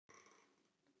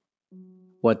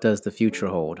What does the future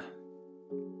hold?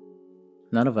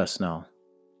 None of us know.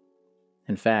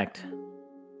 In fact,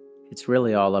 it's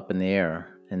really all up in the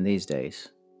air in these days.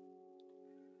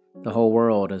 The whole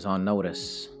world is on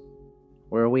notice.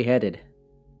 Where are we headed?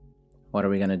 What are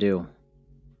we going to do?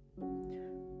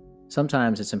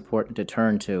 Sometimes it's important to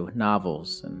turn to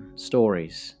novels and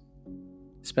stories,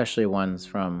 especially ones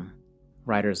from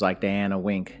writers like Diana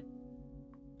Wink,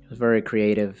 who's very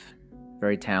creative,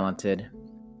 very talented,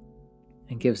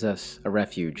 and gives us a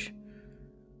refuge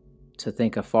to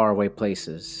think of faraway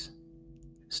places,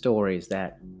 stories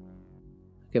that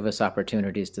give us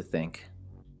opportunities to think.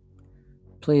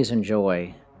 Please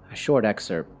enjoy a short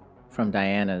excerpt from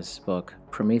Diana's book,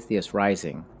 Prometheus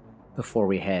Rising, before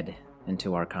we head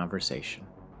into our conversation.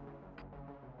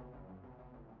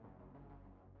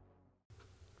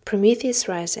 Prometheus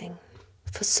Rising.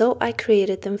 For so I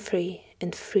created them free,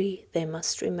 and free they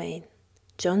must remain.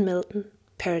 John Milton,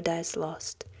 Paradise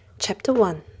Lost. Chapter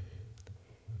 1.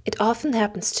 It often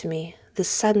happens to me, this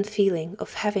sudden feeling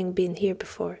of having been here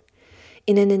before,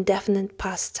 in an indefinite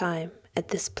past time, at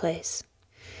this place.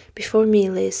 Before me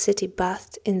lay a city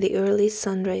bathed in the early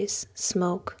sun rays,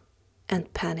 smoke,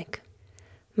 and panic.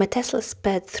 My Tesla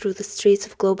sped through the streets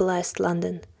of globalized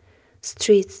London,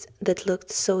 streets that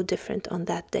looked so different on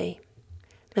that day.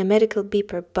 My medical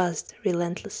beeper buzzed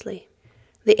relentlessly.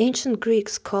 The ancient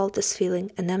Greeks called this feeling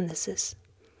anamnesis,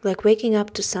 like waking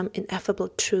up to some ineffable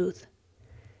truth,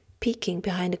 peeking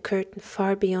behind a curtain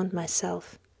far beyond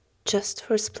myself, just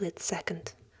for a split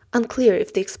second. Unclear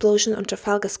if the explosion on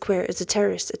Trafalgar Square is a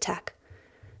terrorist attack.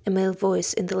 A male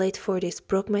voice in the late 40s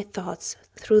broke my thoughts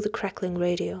through the crackling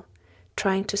radio,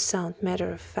 trying to sound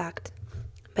matter of fact,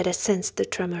 but I sensed the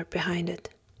tremor behind it.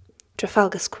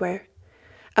 Trafalgar Square.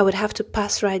 I would have to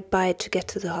pass right by it to get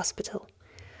to the hospital.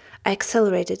 I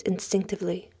accelerated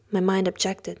instinctively. My mind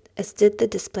objected, as did the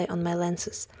display on my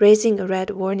lenses, raising a red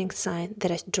warning sign that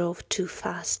I drove too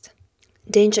fast.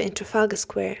 Danger in Trafalgar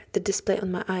Square, the display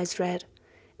on my eyes read,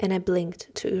 and I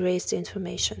blinked to erase the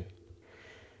information.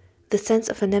 The sense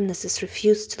of anamnesis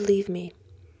refused to leave me.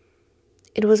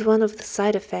 It was one of the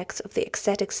side effects of the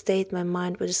ecstatic state my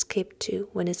mind would escape to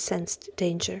when it sensed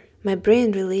danger. My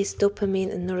brain released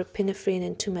dopamine and norepinephrine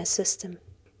into my system,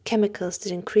 chemicals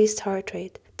that increased heart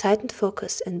rate, tightened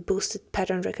focus, and boosted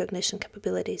pattern recognition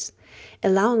capabilities,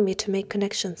 allowing me to make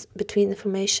connections between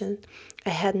information I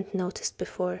hadn't noticed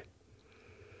before.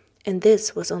 And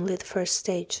this was only the first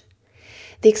stage.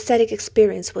 The ecstatic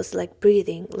experience was like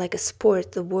breathing, like a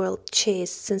sport the world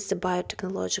chased since the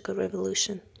biotechnological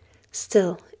revolution.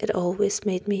 Still, it always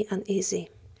made me uneasy.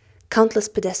 Countless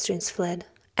pedestrians fled.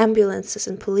 Ambulances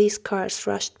and police cars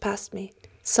rushed past me.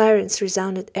 Sirens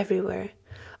resounded everywhere.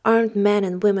 Armed men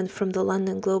and women from the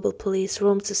London Global Police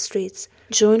roamed the streets,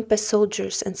 joined by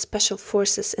soldiers and special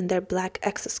forces in their black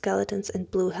exoskeletons and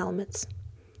blue helmets.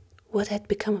 What had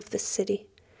become of this city?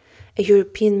 A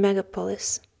European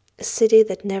megapolis. A city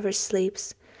that never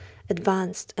sleeps,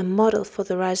 advanced, a model for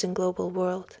the rising global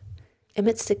world.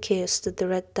 Amidst the chaos stood the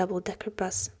red double-decker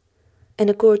bus, and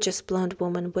a gorgeous blonde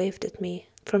woman waved at me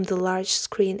from the large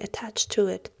screen attached to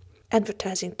it,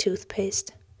 advertising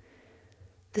toothpaste.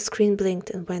 The screen blinked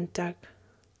and went dark.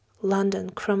 London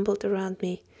crumbled around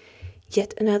me,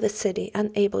 yet another city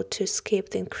unable to escape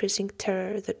the increasing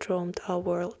terror that roamed our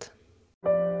world.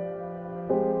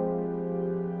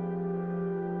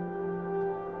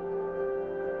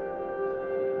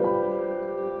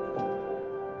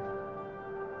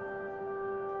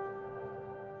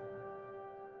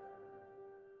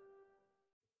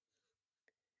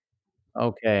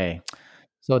 Okay.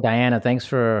 So, Diana, thanks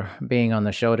for being on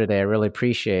the show today. I really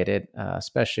appreciate it,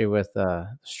 especially with the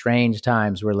strange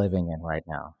times we're living in right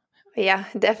now. Yeah,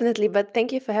 definitely, but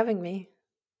thank you for having me.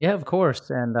 Yeah, of course.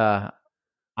 And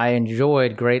I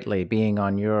enjoyed greatly being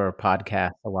on your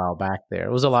podcast a while back there.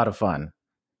 It was a lot of fun.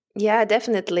 Yeah,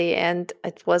 definitely, and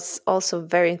it was also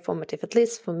very informative, at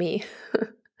least for me.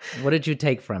 What did you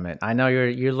take from it? I know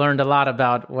you learned a lot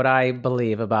about what I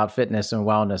believe about fitness and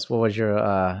wellness. What was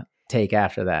your take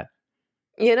after that?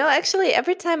 Actually,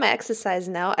 every time I exercise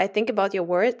now, I think about your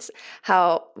words,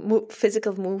 how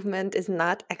physical movement is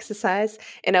not exercise,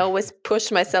 and I always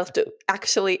push myself to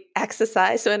actually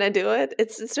exercise when I do it.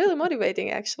 It's really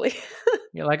motivating, actually.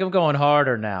 You're like, I'm going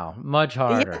harder now, much Yeah,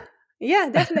 harder. yeah,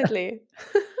 definitely.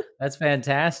 That's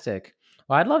fantastic.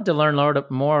 Well, I'd love to learn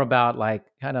more about like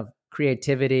kind of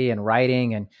creativity and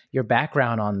writing and your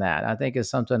background on that. I think is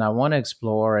something I want to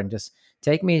explore and just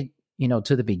take me,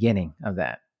 to the beginning of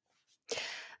that.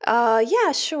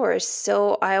 Yeah, sure.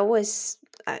 So I always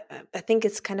I think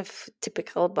it's kind of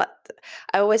typical, but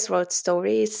I always wrote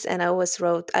stories, and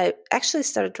I actually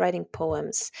started writing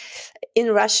poems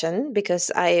in Russian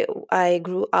because I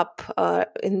grew up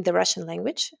in the Russian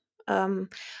language.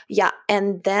 Yeah,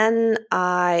 and then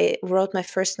I wrote my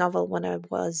first novel when I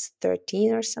was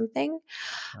 13 or something.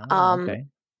 Oh, Um, okay.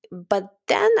 but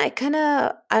then I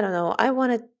don't know, I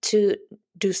wanted to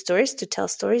do stories, to tell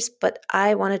stories, but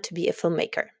I wanted to be a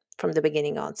filmmaker from the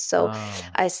beginning on. So Oh,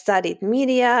 I studied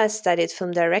media, I studied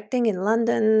film directing in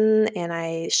London, and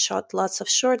I shot lots of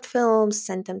short films,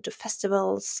 sent them to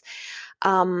festivals.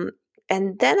 Um,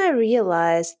 and then I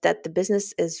realized that the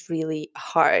business is really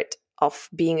hard of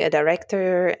being a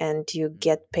director, and you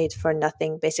get paid for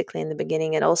nothing basically in the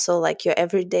beginning, and also like your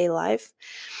everyday life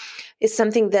is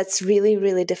something that's really,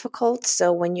 really difficult.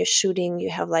 So when you're shooting, you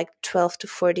have like 12 to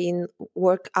 14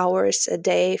 work hours a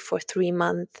day for 3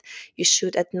 months. You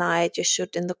shoot at night, you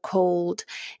shoot in the cold.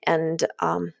 And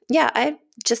yeah, I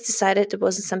just decided it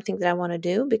wasn't something that I want to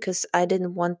do because I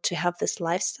didn't want to have this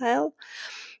lifestyle.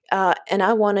 And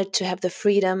I wanted to have the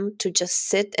freedom to just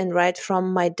sit and write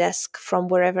from my desk, from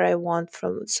wherever I want,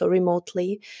 from so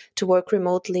remotely, to work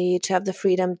remotely, to have the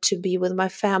freedom to be with my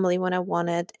family when I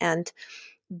wanted. And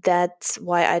that's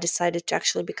why I decided to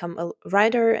actually become a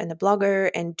writer and a blogger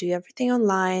and do everything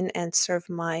online and serve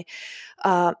my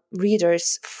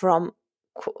readers from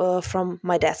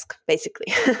my desk,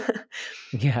 basically.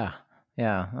 yeah,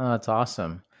 yeah. Oh, that's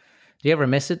awesome. Do you ever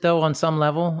miss it though, on some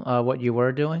level, what you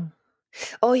were doing?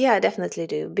 Oh yeah, I definitely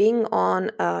do. Being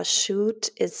on a shoot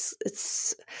is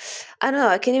it's I don't know,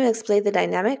 I can't even explain the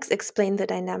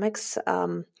dynamics.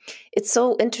 It's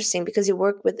so interesting because you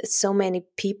work with so many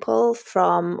people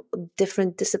from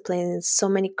different disciplines, so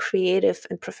many creative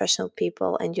and professional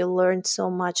people, and you learn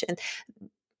so much. And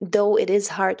though it is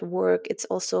hard work, it's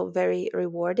also very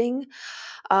rewarding.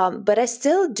 But I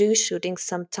still do shooting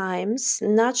sometimes,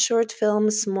 not short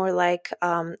films, more like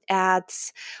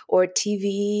ads or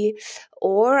TV,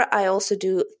 or I also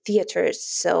do theaters.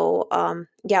 So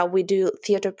yeah, we do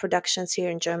theater productions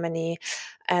here in Germany,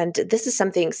 and this is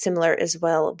something similar as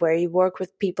well, where you work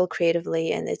with people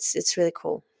creatively, and it's really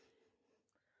cool.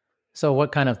 So,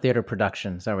 what kind of theater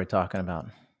productions are we talking about?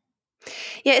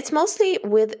 Yeah, it's mostly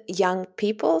with young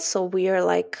people. So we are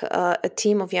like a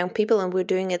team of young people, and we're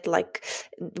doing it like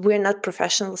we're not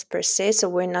professionals per se. So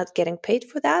we're not getting paid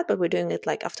for that, but we're doing it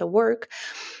like after work.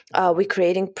 We're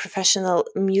creating professional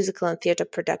musical and theater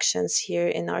productions here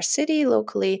in our city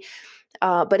locally.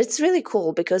 But it's really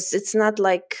cool because it's not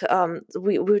like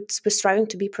we're striving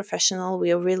to be professional.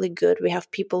 We are really good. We have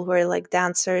people who are like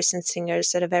dancers and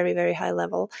singers at a very, very high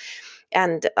level.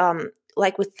 And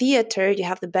like with theater, you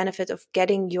have the benefit of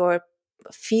getting your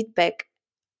feedback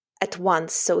at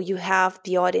once. So you have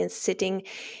the audience sitting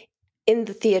in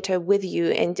the theater with you.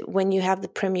 And when you have the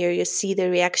premiere, you see the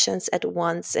reactions at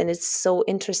once. And it's so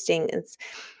interesting. It's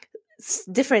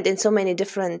different in so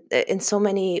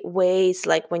many ways.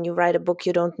 Like when you write a book,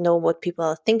 you don't know what people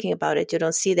are thinking about it. You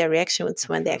don't see their reactions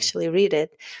when they True. actually read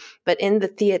it. But in the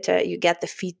theater, you get the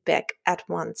feedback at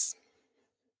once.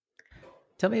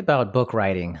 Tell me about book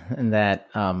writing and that,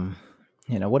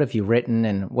 what have you written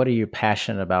and what are you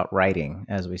passionate about writing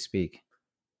as we speak?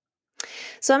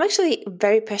 So I'm actually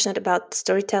very passionate about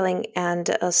storytelling and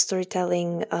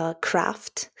storytelling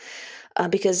craft.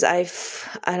 Because I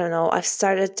don't know, I've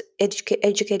started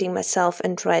educating myself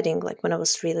and writing like when I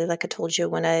was really, like I told you,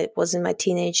 when I was in my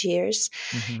teenage years.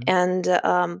 Hmm.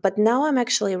 And, but now I'm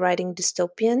actually writing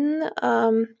dystopian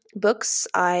books.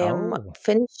 I am Oh,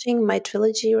 finishing my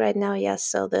trilogy right now. Yes.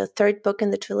 So the third book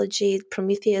in the trilogy,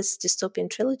 Prometheus Dystopian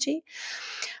Trilogy.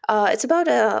 It's about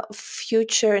a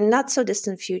future, not so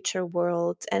distant future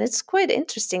world. And it's quite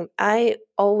interesting. I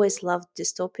always loved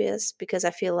dystopias because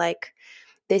I feel like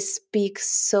they speak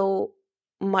so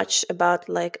much about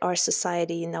like our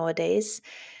society nowadays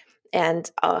and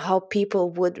how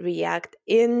people would react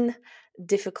in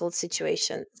difficult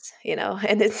situations,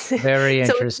 and it's very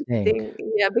so interesting. interesting.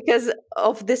 Yeah, because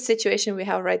of this situation we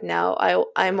have right now,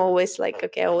 I'm always like,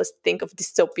 okay, I always think of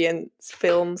dystopian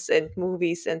films and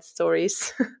movies and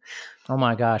stories. Oh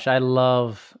my gosh, I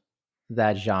love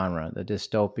that genre, the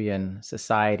dystopian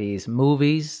societies,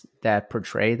 movies that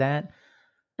portray that.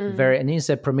 Mm. Very, and you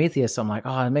said Prometheus. I'm like,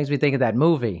 oh, it makes me think of that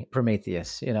movie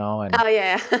Prometheus, Oh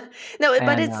yeah. No, but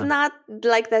and it's not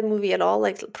like that movie at all.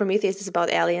 Like Prometheus is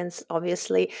about aliens,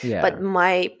 obviously, but yeah.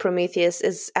 my Prometheus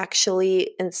is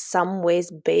actually in some ways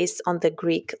based on the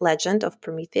Greek legend of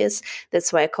Prometheus.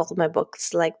 That's why I called my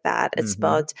books like that. It's Hmm.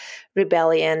 about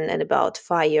rebellion and about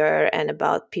fire and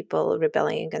about people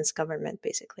rebelling against government,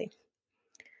 basically.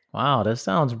 Wow, this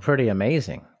sounds pretty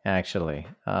amazing, actually.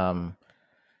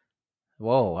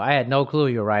 Whoa, I had no clue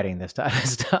you're writing this type of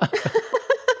stuff.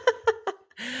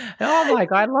 And I'm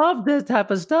like, I love this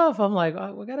type of stuff. I'm like,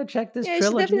 oh, we got to check this Yeah, you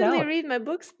should trilogy definitely out. read my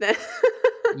books then.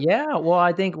 Yeah, well,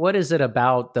 I think what is it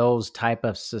about those type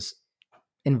of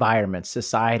environments,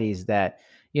 societies that,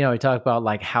 you talk about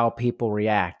like how people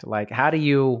react. Like, how do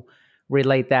you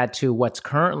relate that to what's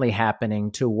currently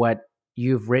happening to what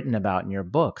you've written about in your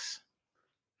books?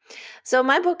 So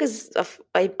my book is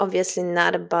obviously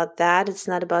not about that. It's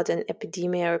not about an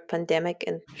epidemic or pandemic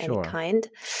in any Sure. kind.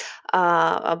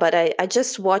 But I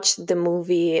just watched the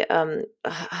movie. I'm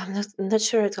not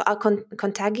sure. It's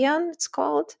Contagion. It's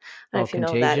called. I don't know Oh, if you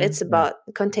know that. It's Contagion? Yeah.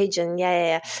 about Contagion. Yeah, yeah,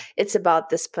 yeah. It's about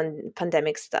this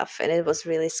pandemic stuff, and it was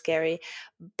really scary.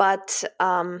 But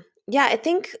yeah, I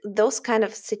think those kind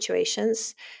of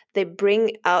situations, they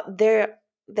bring out their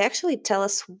they actually tell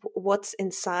us what's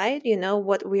inside,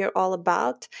 what we're all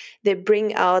about. They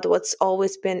bring out what's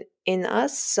always been in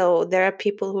us. So there are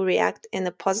people who react in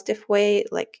a positive way,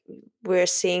 like we're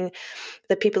seeing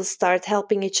the people start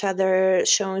helping each other,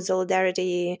 showing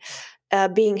solidarity,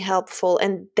 being helpful.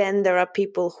 And then there are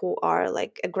people who are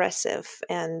like aggressive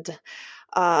and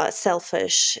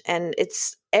selfish, and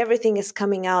it's everything is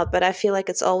coming out. But I feel like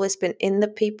it's always been in the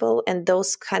people, and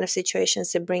those kind of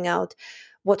situations, they bring out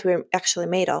what we're actually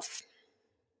made of.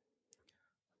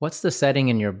 What's the setting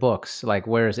in your books? Like,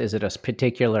 is it a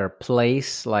particular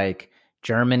place, like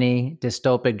Germany,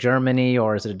 dystopic Germany,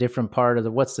 or is it a different part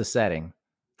of what's the setting?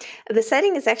 The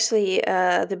setting is actually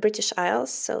the British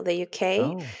Isles, so the UK.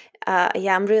 Oh,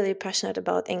 Yeah, I'm really passionate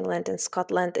about England and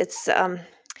Scotland. It's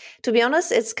to be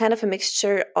honest, it's kind of a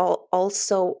mixture.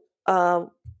 Also,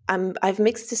 I've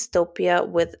mixed dystopia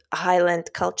with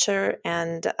Highland culture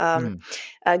and hmm.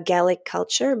 Gaelic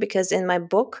culture, because in my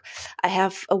book I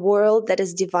have a world that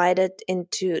is divided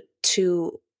into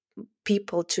two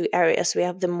areas. We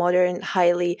have the modern,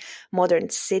 highly modern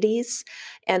cities,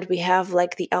 and we have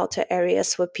like the outer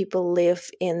areas where people live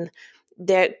in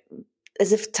their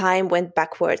as if time went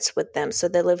backwards with them. So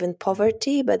they live in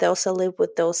poverty, but they also live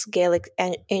with those Gaelic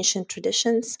ancient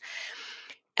traditions.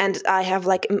 And I have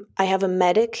a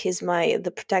medic. He's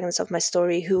the protagonist of my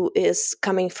story, who is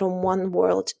coming from one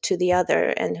world to the other,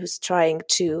 and who's trying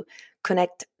to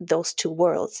connect those two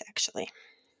worlds actually.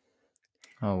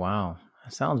 Oh, wow.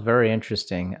 Sounds very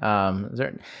interesting. Is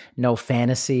there no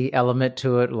fantasy element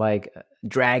to it, like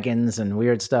dragons and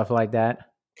weird stuff like that?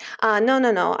 No,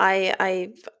 no, no.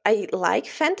 I like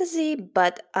fantasy,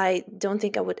 but I don't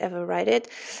think I would ever write it.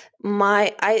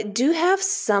 I do have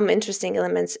some interesting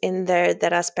elements in there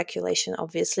that are speculation,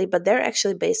 obviously, but they're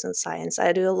actually based on science.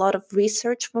 I do a lot of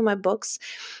research for my books.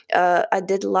 I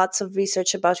did lots of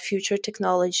research about future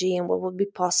technology and what would be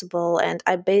possible, and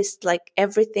I based like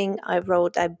everything I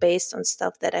wrote. I based on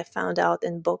stuff that I found out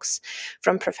in books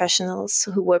from professionals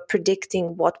who were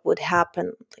predicting what would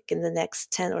happen like in the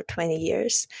next 10 or 20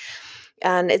 years.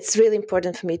 And it's really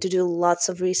important for me to do lots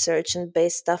of research and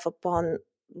base stuff upon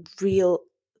real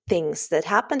things that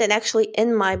happened. And actually,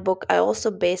 in my book, I also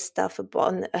base stuff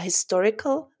upon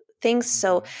historical things.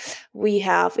 So we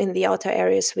have in the outer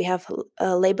areas, we have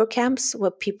labor camps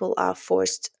where people are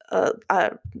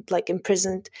are like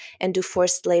imprisoned and do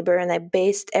forced labor. And I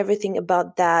based everything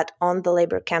about that on the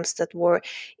labor camps that were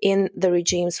in the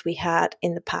regimes we had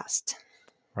in the past.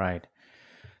 Right.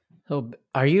 So,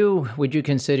 would you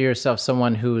consider yourself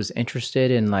someone who's interested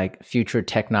in like future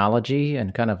technology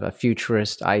and kind of a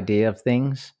futurist idea of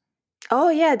things? Oh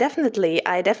yeah, definitely.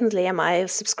 I definitely am. I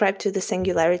subscribe to the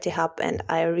Singularity Hub and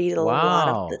I read a lot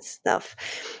of Wow. this stuff.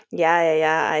 Yeah, yeah,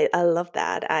 yeah. I love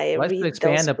that. I Let's read those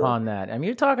expand books. upon that. I mean,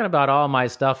 you're talking about all my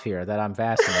stuff here that I'm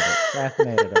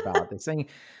fascinated about this thing.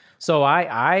 So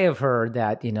I have heard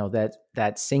that,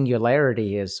 that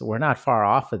singularity is we're not far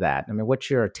off of that. I mean, what's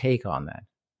your take on that?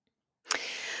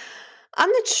 I'm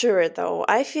not sure though.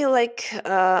 I feel like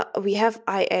we have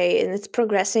IA and it's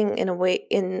progressing in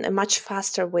a much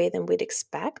faster way than we'd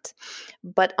expect.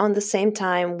 But on the same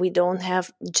time, we don't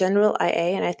have general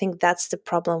IA, and I think that's the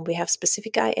problem. We have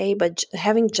specific IA, but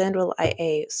having general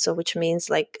IA, so which means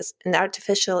like an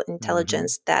artificial Hmm.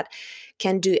 intelligence that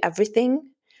can do everything.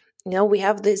 We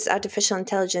have this artificial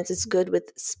intelligence. It's good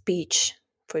with speech,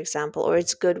 for example, or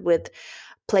it's good with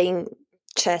playing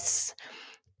chess,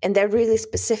 and they're really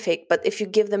specific. But if you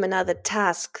give them another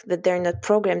task that they're not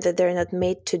programmed, that they're not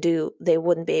made to do, they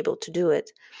wouldn't be able to do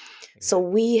it. So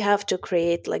Exactly. we have to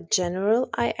create like general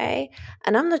IA,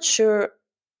 and I'm not sure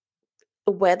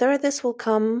whether this will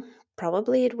come.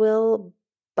 Probably it will,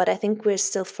 but I think we're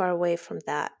still far away from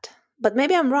that. But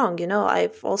maybe I'm wrong.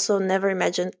 I've also never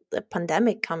imagined a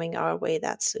pandemic coming our way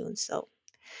that soon. So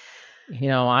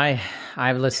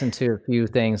I've listened to a few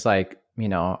things like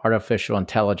artificial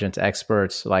intelligence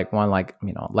experts, like one like,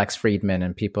 Lex Friedman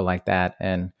and people like that.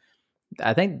 And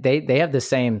I think they have the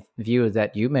same view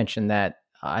that you mentioned, that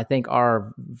I think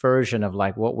our version of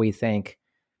like what we think,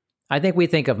 I think we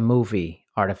think of movie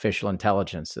artificial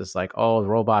intelligence as like, oh,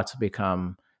 robots will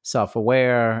become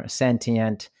self-aware,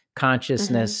 sentient, Mm-hmm.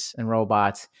 consciousness and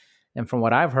robots. And from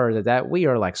what I've heard, that we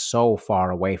are like so far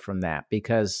away from that,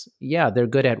 because yeah, they're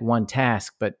good at one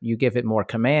task, but you give it more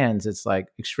commands, it's like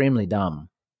extremely dumb.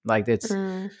 Like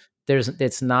Mm.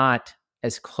 it's not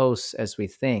as close as we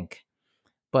think.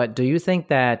 But do you think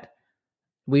that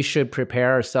we should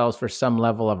prepare ourselves for some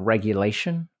level of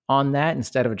regulation on that,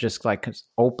 instead of just like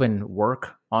open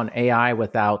work on AI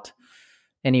without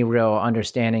any real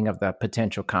understanding of the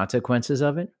potential consequences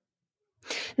of it?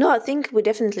 No, I think we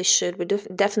definitely should. We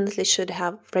definitely should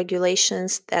have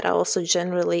regulations that are also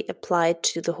generally applied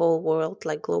to the whole world,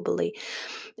 like globally.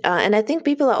 And I think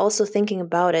people are also thinking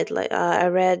about it. Like I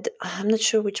read, I'm not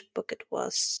sure which book it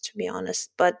was, to be honest,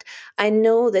 but I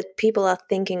know that people are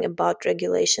thinking about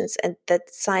regulations, and that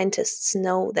scientists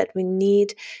know that we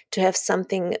need to have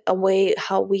something, a way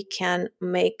how we can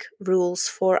make rules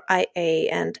for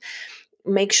IA and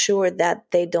make sure that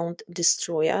they don't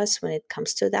destroy us when it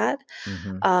comes to that.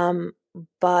 Mm-hmm. Um,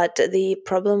 but the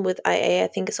problem with IA, I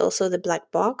think, is also the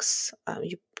black box.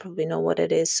 You probably know what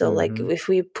it is. So, like, Mm-hmm. if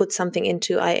we put something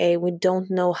into IA, we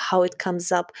don't know how it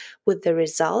comes up with the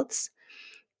results.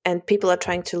 And people are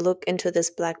trying to look into this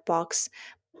black box,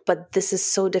 but this is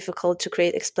so difficult to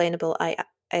create explainable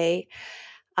IA.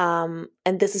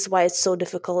 And this is why it's so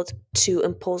difficult to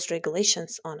impose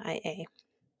regulations on IA.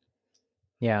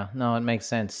 Yeah, no, it makes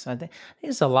sense. I think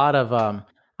it's a lot of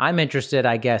I'm interested,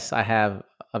 I guess I have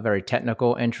a very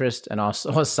technical interest and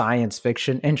also a science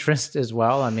fiction interest as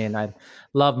well. I mean, I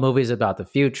love movies about the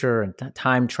future and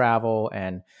time travel,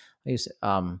 and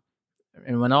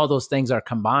and when all those things are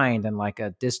combined in like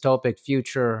a dystopic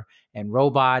future and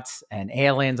robots and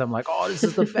aliens, I'm like, oh, this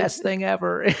is the best thing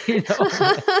ever.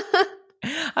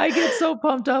 I get so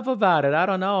pumped up about it. I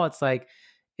don't know. It's like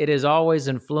it has always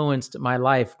influenced my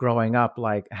life growing up,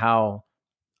 like how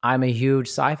I'm a huge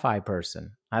sci-fi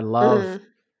person. I love Mm,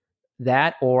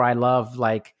 that, or I love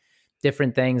like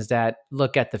different things that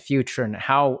look at the future and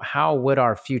how would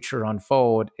our future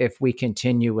unfold if we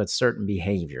continue with certain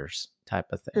behaviors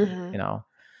type of thing, hmm.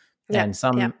 Yeah, And yeah.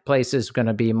 some places going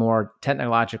to be more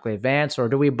technologically advanced, or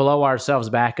do we blow ourselves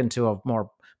back into a more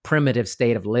primitive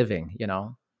state of living?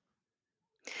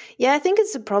 Yeah, I think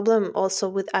it's a problem also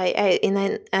with IA. In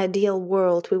an ideal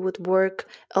world, we would work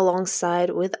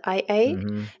alongside with IA.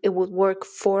 Hmm. It would work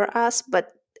for us,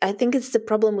 but I think it's the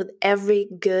problem with every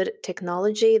good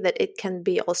technology that it can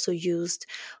be also used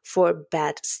for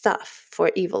bad stuff,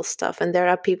 for evil stuff. And there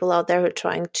are people out there who are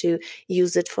trying to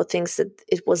use it for things that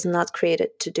it was not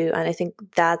created to do. And I think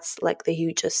that's like the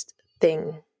hugest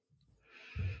thing.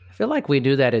 I feel like we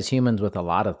do that as humans with a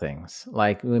lot of things.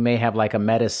 Like we may have like a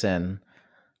medicine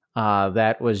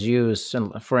that was used,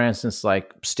 for instance,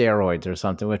 like steroids or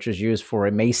something, which was used for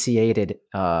emaciated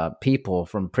people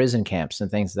from prison camps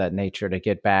and things of that nature to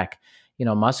get back,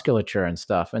 musculature and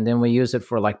stuff. And then we use it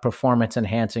for like performance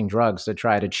enhancing drugs to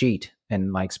try to cheat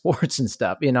in like sports and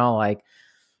stuff. Like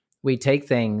we take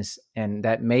things and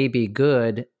that may be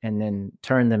good and then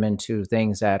turn them into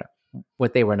things that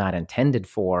what they were not intended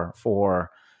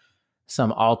for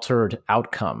some altered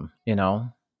outcome.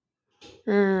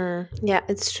 Yeah,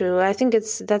 it's true. I think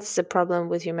that's the problem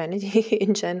with humanity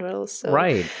in general. So,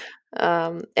 Right.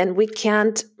 and we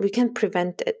can't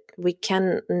prevent it. We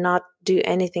can not do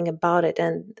anything about it,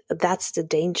 and that's the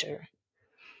danger.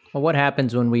 Well, what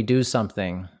happens when we do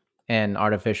something in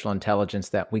artificial intelligence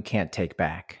that we can't take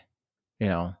back? You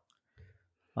know,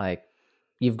 like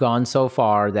you've gone so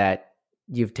far that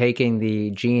you've taken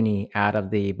the genie out of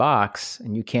the box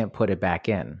and you can't put it back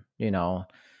in.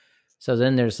 So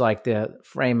then there's like the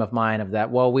frame of mind of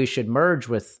that, well, we should merge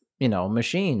with,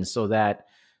 machines so that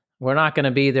we're not going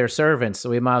to be their servants. So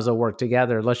we might as well work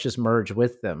together. Let's just merge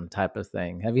with them type of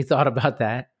thing. Have you thought about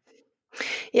that?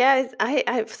 Yeah,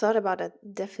 I've thought about it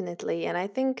definitely, and I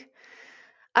think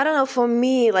I don't know. For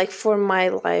me, like for my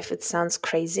life, it sounds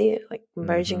crazy, like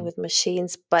merging Hmm. with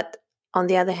machines. But on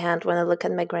the other hand, when I look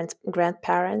at my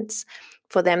grandparents,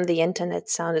 for them the internet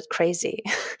sounded crazy,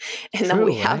 and now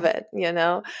we True, have right?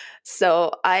 it.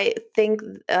 So I think,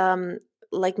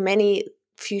 like many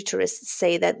futurists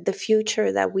say, that the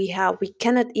future that we have, we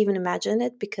cannot even imagine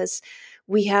it because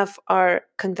we have our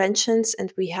conventions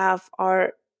and we have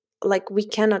our, like, we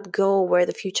cannot go where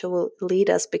the future will lead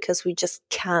us because we just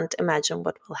can't imagine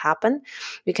what will happen.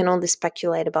 We can only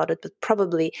speculate about it, but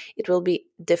probably it will be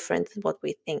different than what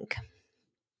we think.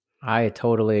 I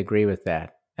totally agree with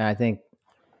that. And I think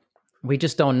we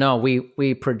just don't know.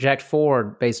 We project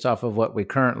forward based off of what we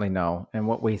currently know and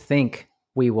what we think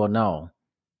we will know,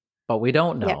 but we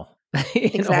don't Yeah, know,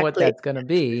 what exactly. that's going to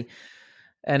be.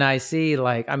 And I see,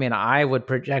 like, I mean, I would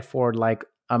project forward like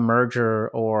a merger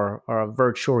or a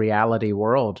virtual reality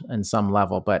world in some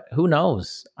level, but who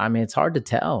knows? I mean, it's hard to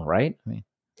tell, right? I mean,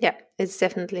 Yeah, it's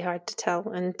definitely hard to tell.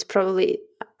 And probably,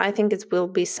 I think it will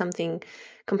be something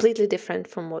completely different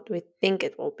from what we think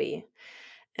it will be.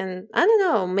 And I don't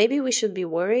know, maybe we should be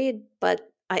worried, but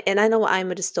I know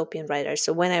I'm a dystopian writer,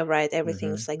 so when I write,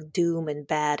 mm-hmm. everything's like doom and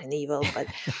bad and evil.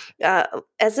 But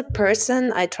as a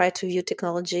person, I try to view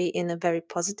technology in a very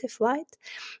positive light,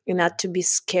 and not to be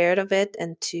scared of it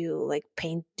and to like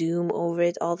paint doom over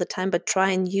it all the time, but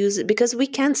try and use it because we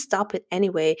can't stop it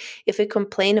anyway. If we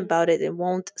complain about it, it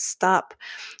won't stop.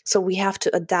 So we have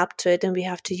to adapt to it and we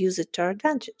have to use it to our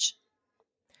advantage.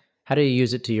 How do you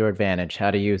use it to your advantage?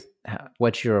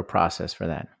 What's your process for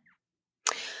that?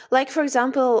 Like, for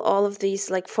example, all of these,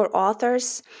 like for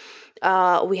authors,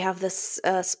 we have this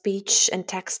speech and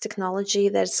text technology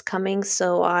that's coming.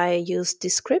 So I use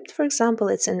Descript, for example.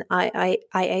 It's an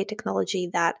IA technology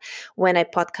that when I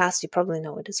podcast, you probably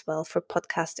know it as well. For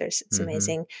podcasters, it's Mm-hmm.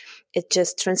 amazing. It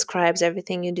just transcribes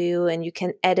everything you do, and you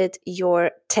can edit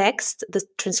your text, the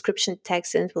transcription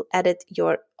text, and it will edit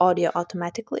your audio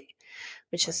automatically,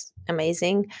 which Right. is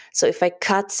amazing. So if I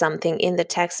cut something in the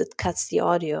text, it cuts the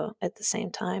audio at the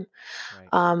same time.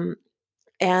 Right. Um,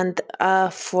 and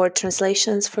for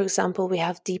translations, for example, we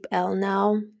have DeepL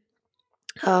now,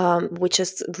 which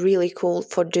is really cool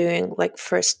for doing like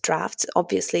first drafts.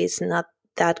 Obviously, it's not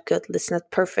that good. It's not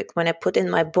perfect. When I put in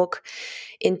my book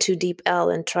into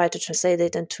DeepL and try to translate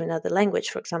it into another language,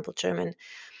 for example, German,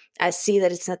 I see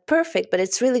that it's not perfect, but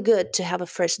it's really good to have a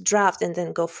first draft and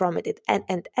then go from it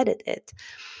and edit it.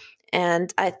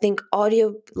 And I think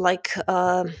audiobooks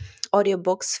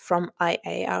from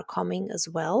IA are coming as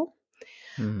well.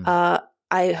 Mm. Uh,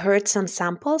 I heard some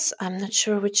samples. I'm not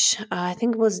sure which. I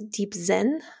think it was Deep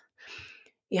Zen.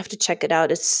 You have to check it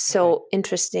out. It's Okay. so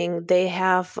interesting. They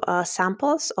have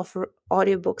samples of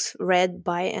audiobooks read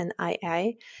by an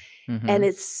IA, and Mm-hmm.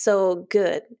 it's so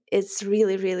good. It's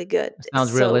really, really good. It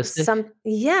sounds So realistic.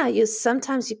 you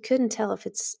sometimes you couldn't tell if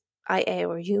it's IA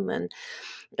or human,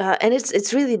 and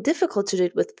it's really difficult to do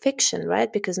it with fiction,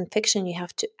 right? Because in fiction you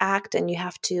have to act and you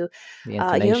have to, The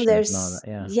intonations and all that. there's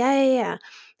Yeah. yeah.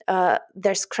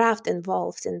 There's craft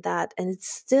involved in that, and it's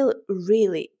still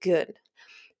really good.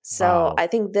 So Wow. I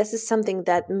think this is something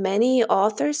that many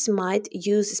authors might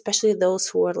use, especially those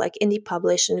who are like indie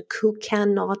published and who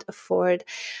cannot afford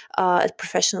a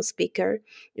professional speaker.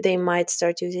 They might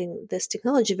start using this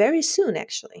technology very soon,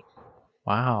 actually.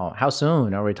 Wow. How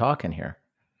soon are we talking here?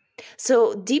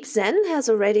 So Deep Zen has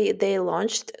already they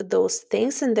launched those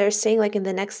things, and they're saying like in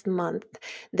the next month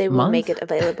they will make Month? it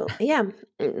available. Yeah,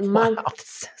 Wow.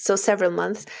 months. So several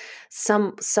months.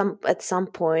 Some at some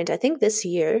point, I think this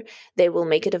year, they will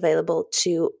make it available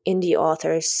to indie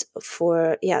authors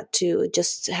for to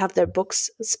just have their books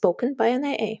spoken by an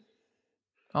AA.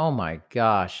 Oh my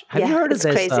gosh. Have you Yeah, heard of it's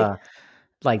this crazy.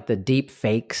 like the deep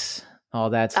fakes, all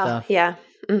that Oh stuff? yeah,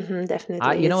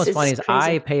 definitely. What's funny It's is I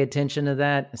crazy. pay attention to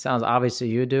that. It sounds obvious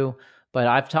you do, but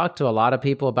I've talked to a lot of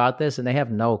people about this and they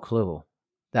have no clue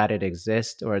that it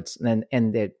exists or it's and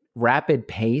the rapid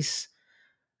pace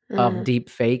of Mm, deep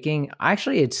faking.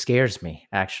 Actually, it scares me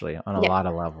actually on a yeah, lot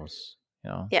of levels,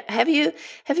 yeah. Have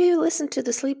you listened to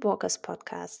the Sleepwalkers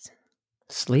podcast?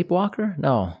 Sleepwalker?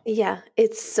 No. Yeah,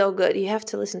 it's so good. You have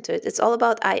to listen to it. It's all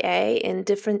about IA in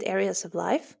different areas of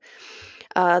life.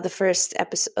 The first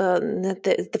episode,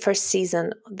 the first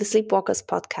season, the Sleepwalkers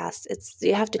podcast. It's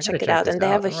you have to I got to check it check out, this and they out.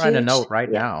 have a I'm writing a huge note right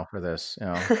yeah, now for this. I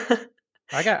yeah.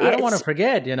 don't want to It's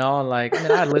forget, like, I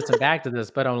mean, I'd listen back to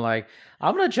this, but I'm like,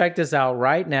 I'm going to check this out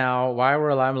right now.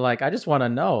 I'm like, I just want to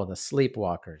know the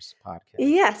Sleepwalkers podcast.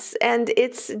 yes, and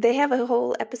they have a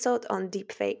whole episode on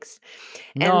deep fakes,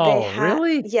 and they No, had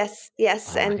really? yes,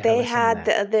 Oh, I and got to they listen to had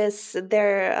that. this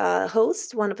their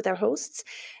host, one of their hosts.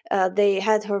 They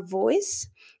had her voice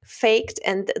faked,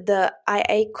 and the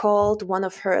IA called one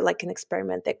of her, like an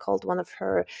experiment. They called one of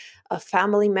her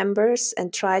family members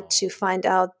and tried to find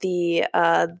out the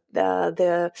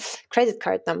credit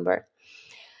card number.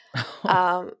 Oh.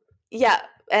 um, yeah,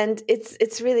 and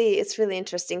it's really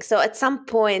interesting. So at some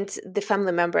point the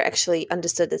family member actually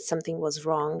understood that something was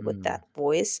wrong with Mm, that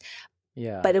voice,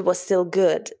 yeah. but it was still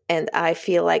good. And I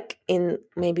feel like in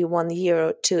maybe 1 year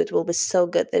or two it will be so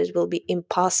good that it will be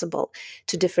impossible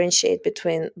to differentiate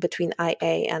between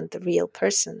IA and the real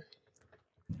person.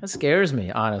 That scares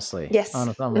me, honestly, Yes.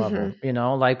 on some Hmm.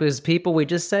 level. Like because people, we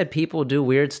just said people do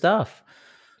weird stuff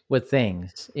with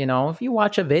things. If you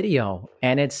watch a video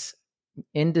and it's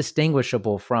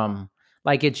indistinguishable from,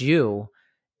 like, it's you,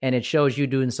 and it shows you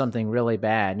doing something really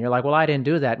bad, and you're like, well, I didn't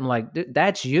do that. I'm like,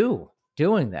 that's you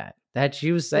doing that. That's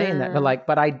you saying that. But Mm. like,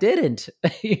 but I didn't,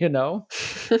 you know?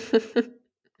 There's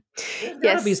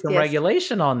got to be Yes, some yes.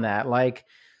 regulation on that. Like,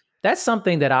 that's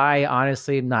something that I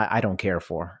honestly not I don't care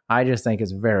for. I just think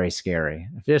it's very scary.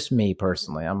 Just me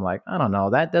personally. I'm like, I don't know.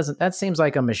 That seems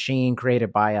like a machine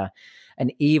created by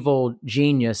an evil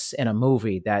genius in a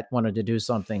movie that wanted to do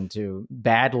something to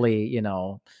badly,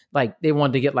 like they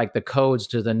wanted to get like the codes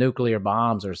to the nuclear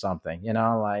bombs or something,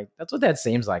 like that's what that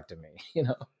seems like to me.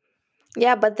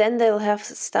 Yeah, but then they'll have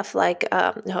stuff like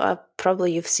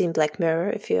probably you've seen Black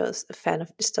Mirror if you're a fan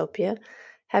of dystopia.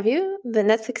 Have you the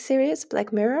Netflix series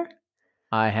Black Mirror?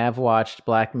 I have watched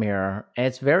Black Mirror.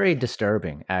 It's very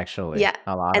disturbing, actually, Yeah,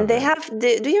 a lot and of they it. have.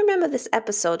 Do you remember this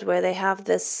episode where they have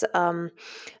this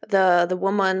the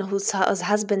woman whose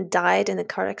husband died in a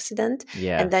car accident,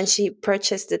 and then Yes. she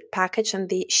purchased the package,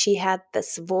 and she had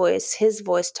this voice, his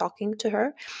voice talking to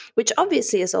her, which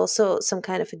obviously is also some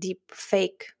kind of a deep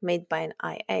fake made by an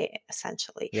IA,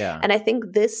 essentially. Yeah. And I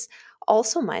think this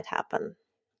also might happen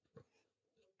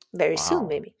very soon, Wow.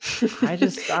 maybe. I'm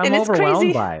And it's overwhelmed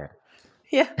crazy. by it.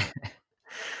 Yeah,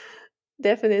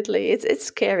 definitely. It's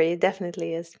scary. It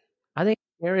definitely is. I think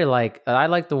very like I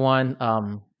like the one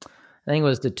I think it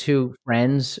was the two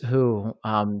friends who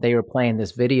they were playing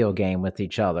this video game with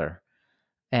each other,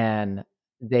 and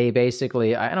they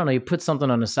basically, I don't know, you put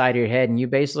something on the side of your head and you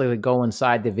basically go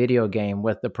inside the video game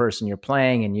with the person you're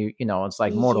playing, and it's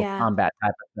like Mortal Yeah. Kombat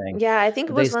type of thing. Yeah, I think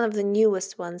it But they was one of the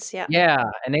newest ones. Yeah. Yeah,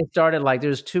 and they started like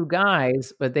there's two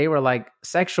guys, but they were like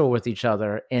sexual with each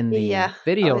other in the Yeah. Oh,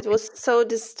 video. it was so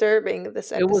disturbing,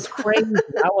 this It was episode. crazy.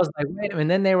 I was like, "Wait a minute,"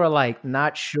 and then they were, like,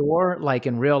 not sure, like,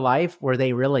 in real life, were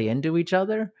they really into each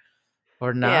other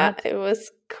or Yeah, not? it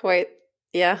was quite,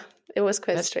 yeah, it was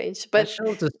quite That strange. that But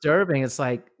show's disturbing. It's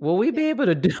like, will we yeah, be able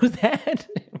to do that?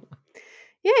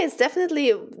 yeah, it's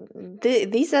definitely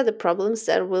these are the problems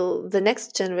that will the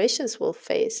next generations will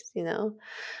face.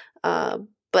 Uh,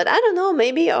 but I don't know,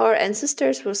 maybe our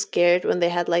ancestors were scared when they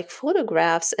had like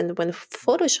photographs and when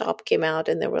Photoshop came out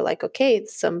and they were like, okay,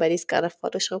 somebody's got to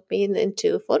Photoshop me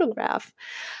into a photograph.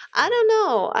 I don't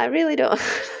know. I really don't.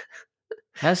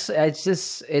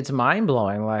 It's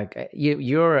mind-blowing, like,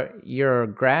 your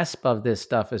grasp of this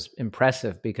stuff is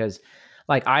impressive because,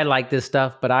 like, I like this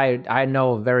stuff, but I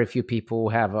know very few people who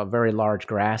have a very large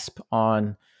grasp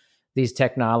on these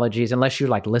technologies unless you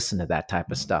like listen to that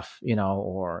type of stuff,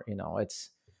 or it's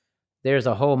there's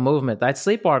a whole movement. That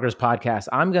Sleepwalkers podcast,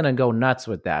 I'm gonna go nuts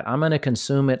with that. I'm gonna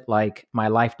consume it like my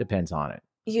life depends on it.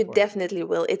 You definitely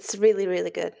will. It's really,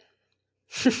 really good.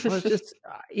 Well, it's just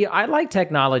yeah, I like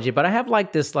technology, but I have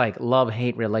like this like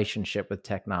love-hate relationship with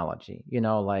technology.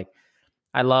 Like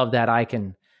I love that I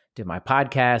can do my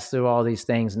podcast through all these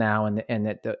things now, and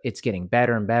that it's getting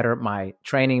better and better. My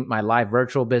training, my live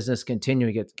virtual business,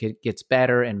 continuing gets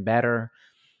better and better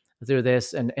through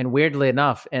this. And weirdly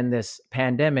enough, in this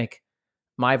pandemic,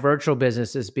 my virtual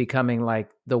business is becoming like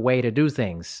the way to do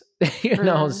things.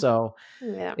 Mm, So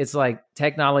yeah. it's like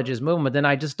technology is moving, but then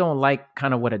I just don't like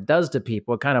kind of what it does to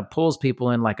people. It kind of pulls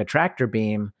people in like a tractor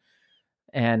beam,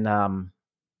 and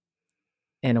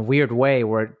in a weird way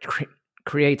where it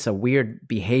creates a weird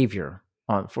behavior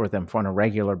for them on a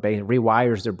regular basis,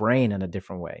 rewires their brain in a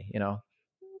different way.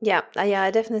 Yeah,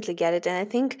 I definitely get it. And I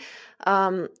think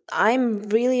I'm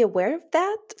really aware of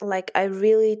that. Like, I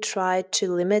really try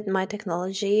to limit my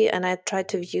technology and I try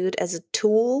to view it as a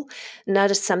tool,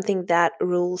 not as something that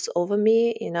rules over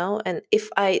me. And if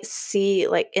I see,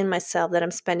 like, in myself that I'm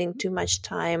spending too much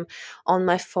time on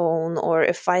my phone, or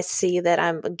if I see that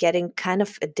I'm getting kind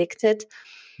of addicted,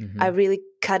 I Hmm. really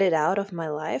cut it out of my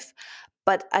life.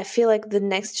 But I feel like the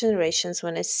next generations,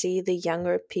 when I see the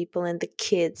younger people and the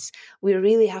kids, we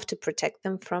really have to protect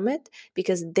them from it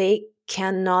because they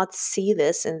cannot see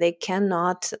this and they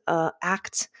cannot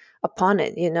act upon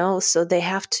it. So there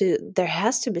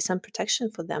has to be some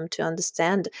protection for them to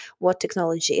understand what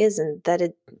technology is, and that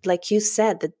it, like you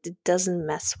said, that it doesn't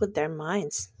mess with their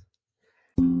minds.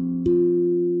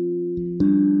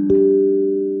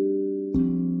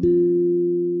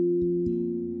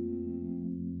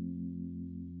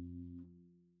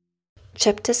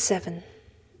 Chapter 7.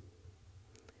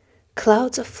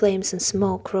 Clouds of flames and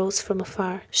smoke rose from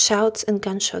afar. Shouts and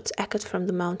gunshots echoed from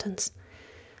the mountains.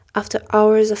 After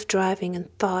hours of driving and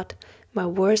thought, my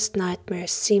worst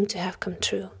nightmares seemed to have come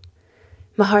true.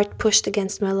 My heart pushed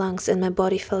against my lungs and my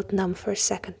body felt numb for a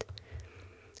second.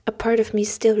 A part of me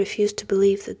still refused to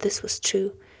believe that this was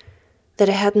true, that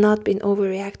I had not been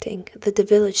overreacting, that the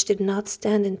village did not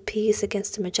stand in peace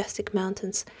against the majestic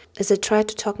mountains, as I tried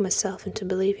to talk myself into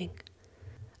believing.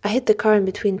 I hid the car in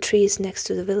between trees next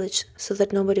to the village so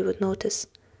that nobody would notice,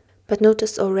 but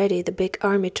noticed already the big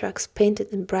army trucks painted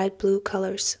in bright blue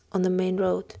colors on the main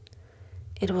road.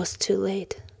 It was too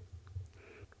late.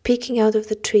 Peeking out of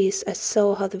the trees, I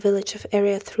saw how the village of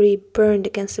Area 3 burned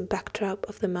against the backdrop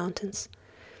of the mountains.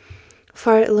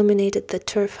 Fire illuminated the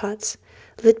turf huts,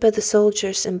 lit by the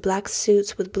soldiers in black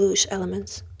suits with bluish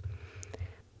elements.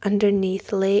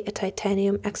 Underneath lay a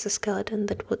titanium exoskeleton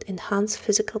that would enhance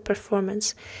physical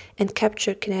performance and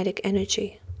capture kinetic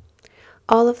energy.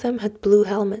 All of them had blue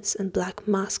helmets and black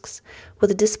masks,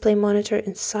 with a display monitor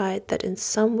inside that in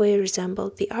some way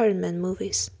resembled the Iron Man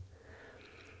movies.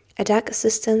 Attack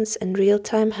assistance and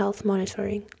real-time health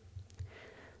monitoring.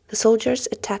 The soldiers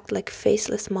attacked like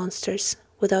faceless monsters,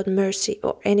 without mercy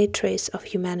or any trace of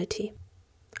humanity.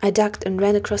 I ducked and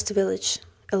ran across the village,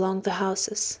 along the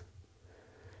houses.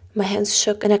 My hands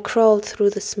shook and I crawled through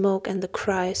the smoke and the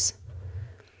cries.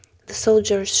 The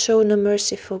soldiers show no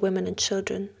mercy for women and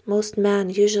children. Most men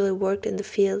usually worked in the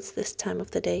fields this time of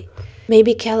the day.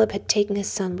 Maybe Caleb had taken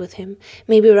his son with him.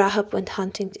 Maybe Rahab went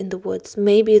hunting in the woods.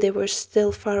 Maybe they were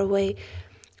still far away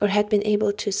or had been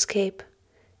able to escape.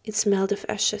 It smelled of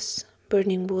ashes,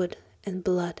 burning wood, and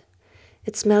blood.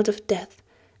 It smelled of death,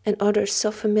 an odor so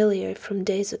familiar from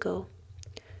days ago.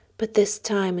 But this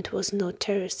time it was no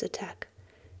terrorist attack.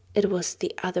 It was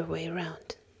the other way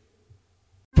around.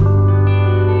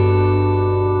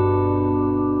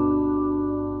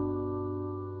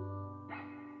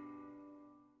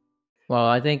 Well,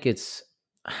 I think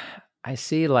I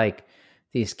see like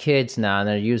these kids now and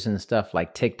they're using stuff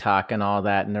like TikTok and all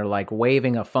that. And they're like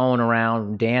waving a phone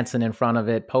around, dancing in front of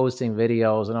it, posting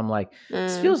videos. And I'm like,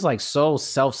 this feels like so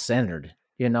self-centered,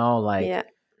 like Yeah.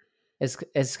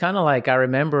 it's kind of like, I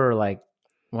remember like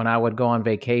when I would go on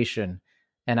vacation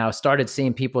and I started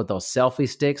seeing people with those selfie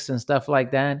sticks and stuff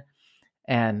like that.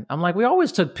 And I'm like, we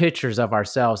always took pictures of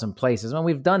ourselves in places. When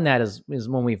we've done that is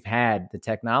when we've had the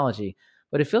technology,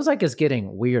 but it feels like it's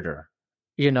getting weirder,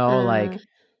 like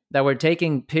that we're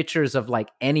taking pictures of like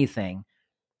anything.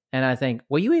 And I think,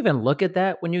 will you even look at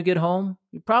that when you get home?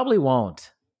 You probably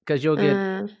won't, because you'll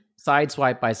get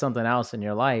sideswiped by something else in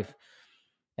your life.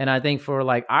 And I think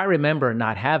I remember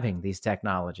not having these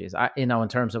technologies, in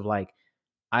terms of like,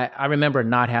 I remember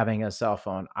not having a cell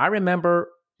phone. I remember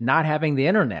not having the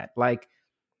internet. Like,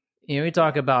 we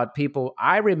talk about people.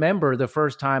 I remember the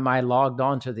first time I logged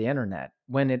onto the internet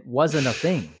when it wasn't a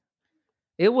thing.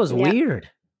 It was weird.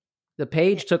 The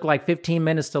page took like 15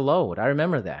 minutes to load. I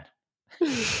remember that.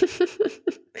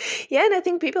 Yeah, and I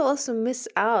think people also miss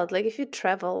out. Like if you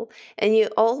travel and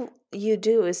all you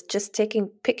do is just taking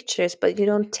pictures, but you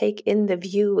don't take in the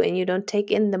view and you don't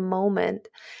take in the moment,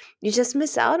 you just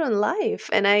miss out on life.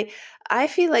 And I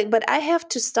feel like, but I have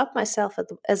to stop myself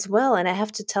as well. And I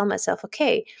have to tell myself,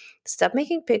 okay, stop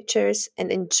making pictures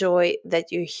and enjoy that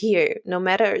you're here. No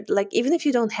matter, like, even if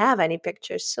you don't have any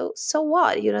pictures, so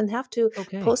what? You don't have to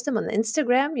post them on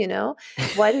Instagram,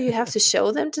 Why do you have to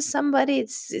show them to somebody?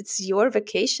 It's your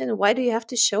vacation. Why do you have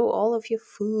to show all of your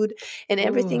food and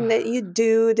everything that you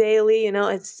do daily?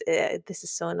 It's this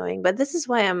is so annoying. But this is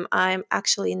why I'm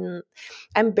actually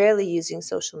I'm barely using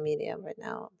social media right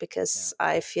now, because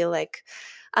I feel like,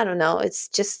 I don't know, it's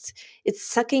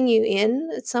sucking you in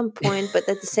at some point, but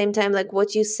at the same time, like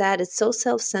what you said, it's so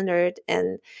self-centered,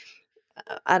 and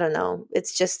I don't know,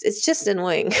 it's just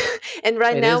annoying. And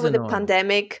right now with the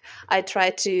pandemic, I try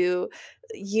to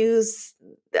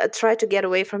get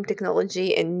away from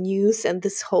technology and news and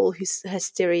this whole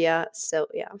hysteria. So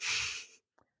yeah.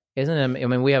 Isn't it? I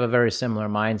mean, we have a very similar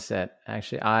mindset.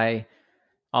 Actually,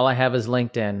 all I have is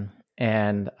LinkedIn,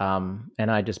 and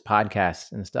I just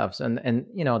podcast and stuff. And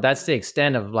that's the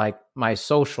extent of like my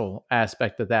social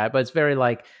aspect of that. But it's very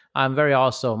like, I'm very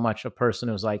also much a person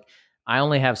who's like, I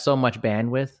only have so much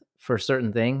bandwidth for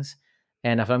certain things.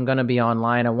 And if I'm going to be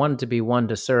online, I want it to be one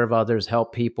to serve others,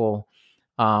 help people,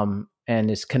 and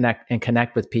just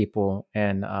connect with people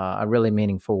in a really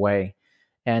meaningful way.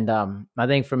 And I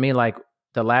think for me, like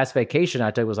the last vacation I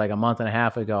took was like a month and a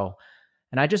half ago.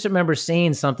 And I just remember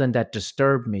seeing something that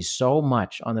disturbed me so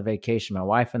much on the vacation, my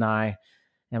wife and I,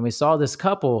 and we saw this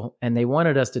couple and they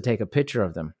wanted us to take a picture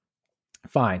of them.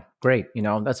 Fine, great.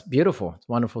 That's beautiful. It's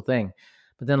a wonderful thing.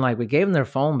 But then like we gave them their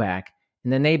phone back,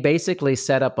 and then they basically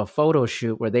set up a photo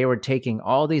shoot where they were taking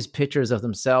all these pictures of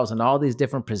themselves in all these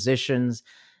different positions,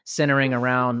 centering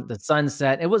around the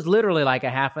sunset. It was literally like a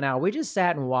half an hour. We just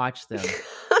sat and watched them.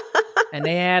 and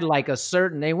they had like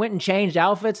they went and changed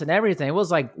outfits and everything. It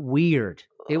was like weird.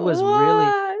 It was really,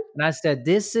 What? and I said,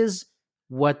 this is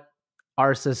what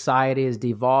our society is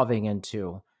devolving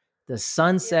into. The Yeah.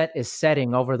 sunset is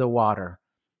setting over the water,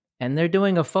 and they're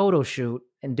doing a photo shoot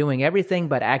and doing everything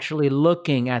but actually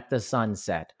looking at the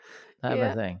sunset type of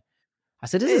Yeah. thing. I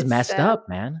said, this is It's messed sad. up,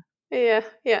 man. Yeah.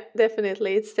 Yeah.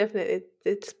 Definitely. It's definitely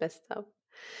it's messed up.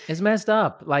 It's messed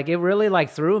up. Like it really like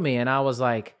threw me, and I was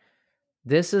like,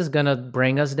 this is gonna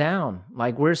bring us down.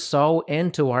 Like we're so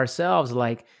into ourselves.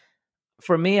 Like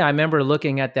for me, I remember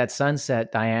looking at that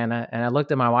sunset, Diana, and I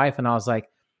looked at my wife and I was like,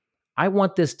 I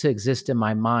want this to exist in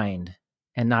my mind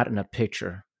and not in a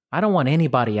picture. I don't want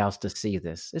anybody else to see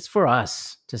this. It's for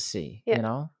us to see, Yeah. you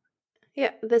know?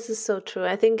 Yeah, this is so true.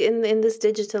 I think in this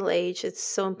digital age, it's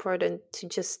so important to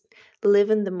just live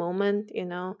in the moment,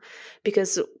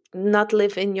 because not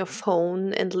live in your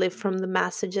phone and live from the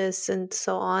messages and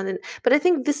so on. And but I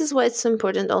think this is why it's so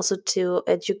important also to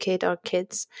educate our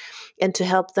kids and to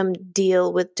help them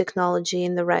deal with technology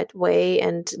in the right way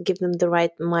and give them the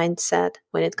right mindset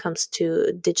when it comes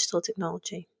to digital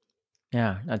technology.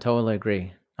 Yeah, I totally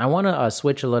agree. I want to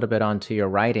switch a little bit onto your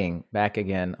writing back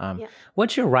again. Yeah.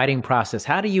 What's your writing process?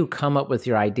 How do you come up with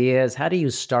your ideas? How do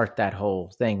you start that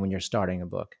whole thing when you're starting a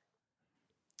book?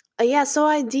 Yeah, so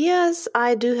ideas,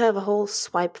 I do have a whole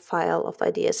swipe file of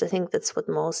ideas. I think that's what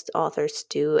most authors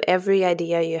do. Every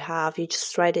idea you have, you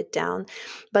just write it down.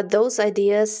 But those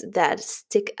ideas that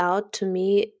stick out to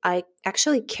me, I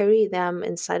actually carry them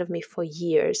inside of me for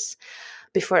years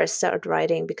before I start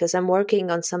writing, because I'm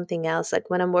working on something else. Like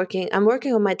when I'm working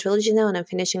on my trilogy now and I'm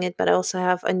finishing it, but I also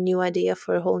have a new idea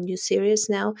for a whole new series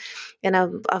now. And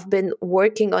I've been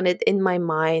working on it in my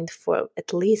mind for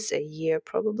at least a year,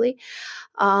 probably.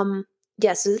 um,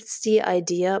 yes, it's the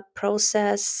idea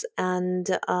process,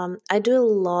 and I do a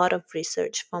lot of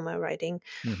research for my writing.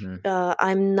 Hmm.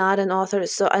 I'm not an author,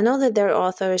 so I know that there are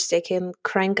authors, they can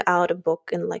crank out a book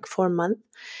in like 4 months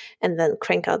and then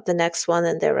crank out the next one,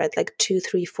 and they write like 2,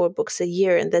 3, 4 books a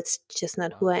year, and that's just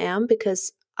not who I am,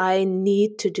 because I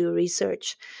need to do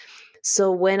research.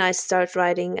 So when I start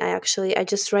writing, I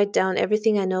just write down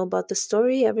everything I know about the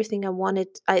story, everything I wanted.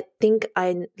 I think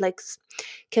I like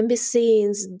can be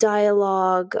scenes,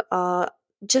 dialogue,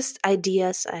 just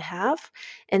ideas I have,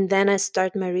 and then I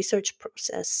start my research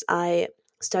process. I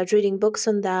start reading books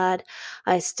on that.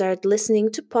 I start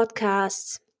listening to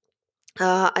podcasts.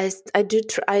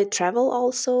 I travel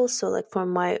also. So like for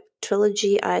my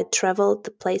trilogy, I traveled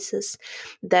the places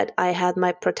that I had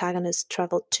my protagonist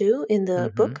travel to in the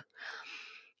Hmm. book.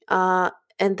 Uh,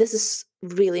 and this is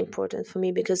really important for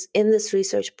me, because in this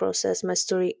research process, my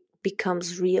story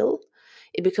becomes real.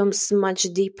 It becomes much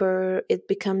deeper. It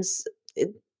becomes,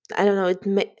 I don't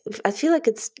know, I feel like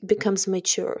it becomes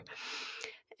mature.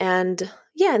 And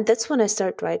yeah, and that's when I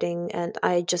start writing, and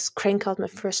I just crank out my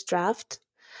first draft,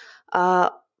 uh,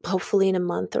 hopefully in a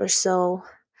month or so.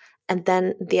 And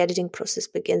then the editing process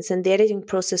begins. And the editing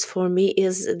process for me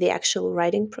is the actual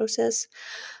writing process.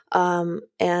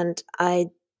 And I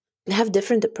have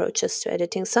different approaches to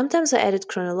editing. Sometimes I edit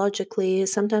chronologically,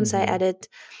 sometimes I Hmm. edit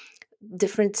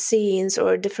different scenes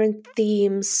or different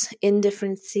themes in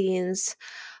different scenes.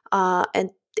 And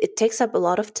it takes up a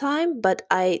lot of time, but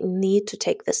I need to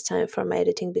take this time for my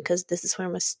editing, because this is where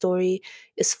my story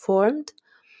is formed.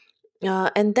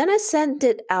 And then I send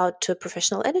it out to a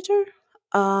professional editor.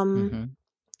 Um, Hmm.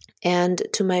 and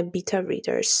to my beta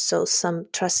readers, so some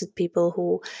trusted people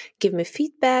who give me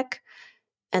feedback,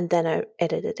 and then I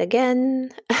edit it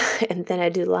again, and then I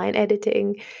do line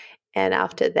editing, and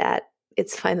after that,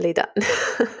 it's finally done.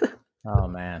 Oh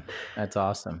man, that's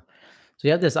awesome. So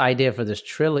you have this idea for this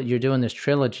trilogy. You're doing this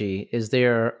trilogy. Is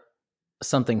there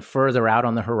something further out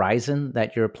on the horizon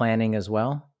that you're planning as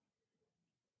well?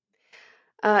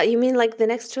 You mean like the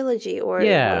next trilogy, or what?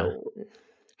 Yeah.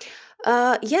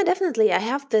 Yeah, definitely. I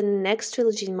have the next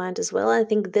trilogy in mind as well. I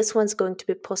think this one's going to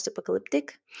be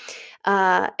post-apocalyptic,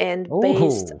 and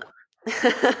based.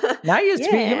 Oh, now you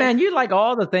speak, you Yeah. man. You like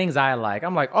all the things I like.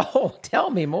 I'm like, oh,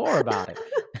 tell me more about it.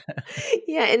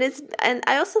 Yeah, and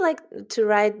I also like to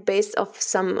write based off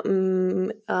some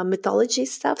mythology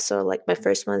stuff. So like my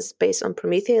first one's based on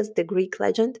Prometheus, the Greek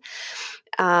legend,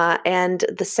 and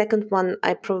the second one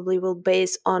I probably will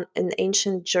base on an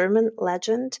ancient German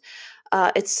legend.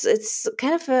 It's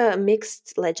kind of a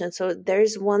mixed legend. So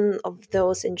there's one of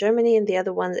those in Germany, and the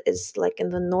other one is like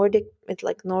in the Nordic, it's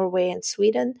like Norway and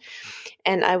Sweden.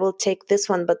 And I will take this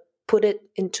one, but put it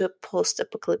into a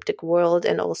post-apocalyptic world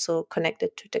and also connect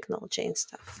it to technology and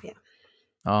stuff. Yeah.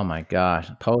 Oh my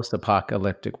gosh,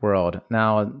 post-apocalyptic world.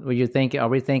 Now, are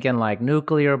we thinking like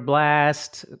nuclear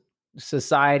blast?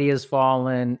 society has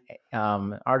fallen,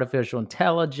 artificial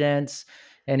intelligence.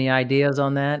 Any ideas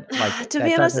on that? Like To be that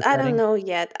type honest, of I don't setting? know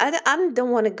yet. I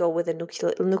don't want to go with a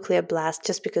nuclear blast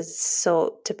just because it's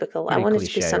so typical. I Pretty want it to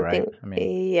be cliche, right? something, I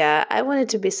mean, yeah, I want it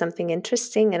to be something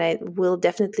interesting, and I will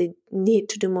definitely need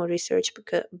to do more research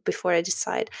before I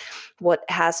decide what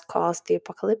has caused the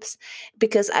apocalypse,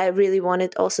 because I really want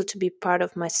it also to be part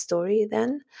of my story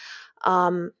then.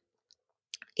 Um,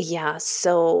 yeah,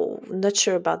 so not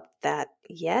sure about that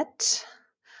yet.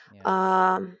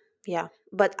 yeah. Um, yeah,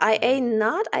 but IA Amazing.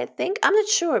 not, I think. I'm not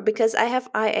sure because I have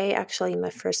IA actually in my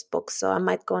first book, so I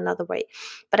might go another way.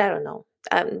 But I don't know.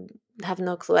 I have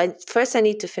no clue. First, I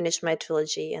need to finish my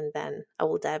trilogy and then I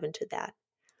will dive into that.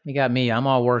 You got me. I'm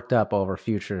all worked up over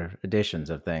future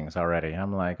editions of things already.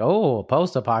 I'm like, oh,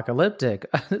 post-apocalyptic.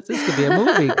 This could be a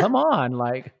movie. Come on,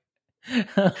 like.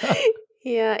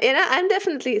 Yeah, and I'm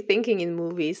definitely thinking in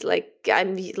movies.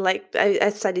 I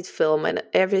studied film, and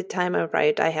every time I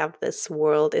write, I have this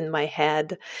world in my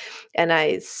head, and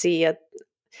I see it.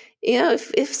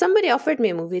 If somebody offered me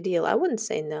a movie deal, I wouldn't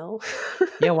say no.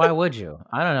 Yeah, why would you?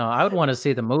 I don't know. I would want to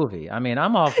see the movie. I mean,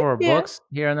 I'm all for Yeah. books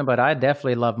here and there, but I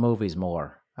definitely love movies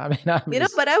more. I mean, I'm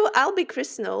just, But I'll be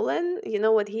Chris Nolan. You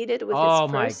know what he did with his oh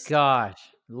my first. gosh,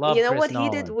 You love know Chris what he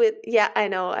did Nolan. with. Yeah, I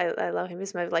know. I love him.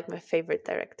 He's my favorite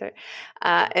director.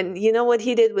 And you know what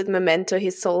he did with Memento? He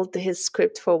sold his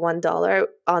script for $1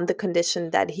 on the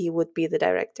condition that he would be the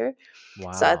director.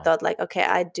 So I Wow. thought, like, okay,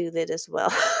 I'd do that as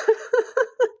well.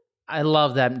 I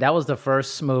love that. That was the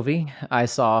first movie I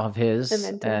saw of his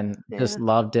Memento. and just Yeah.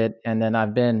 loved it. And then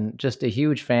I've been just a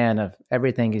huge fan of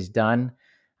everything he's done.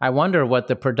 I wonder what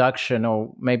the production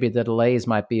or maybe the delays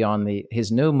might be on the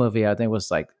his new movie. I think it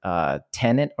was like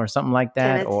Tenet or something like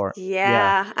that. Tenet. Or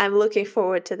yeah, Yeah, I'm looking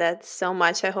forward to that so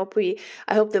much. I hope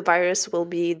the virus will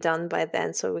be done by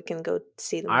then so we can go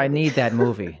see the I movie. need that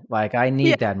movie. Like I Yeah,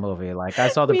 need that movie. Like I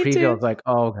saw the me preview. I too. was like,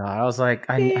 oh god. I was like,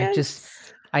 I just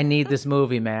Yes. I need this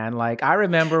movie, man. Like I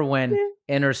remember when Yeah.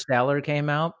 Interstellar came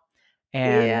out,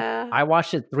 and Yeah. I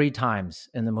watched it 3 times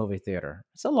in the movie theater.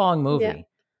 It's a long Yeah. movie.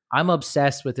 I'm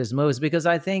obsessed with his movies because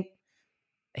I think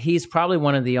he's probably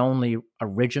one of the only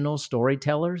original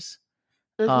storytellers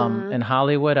Mhm. in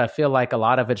Hollywood. I feel like a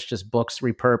lot of it's just books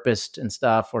repurposed and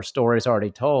stuff or stories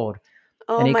already told,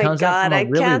 and Oh he my comes out god, from a I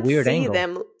really can't weird see angle.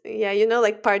 them. Yeah,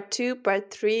 like part 2,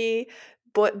 part 3,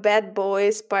 Bad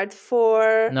Boys, part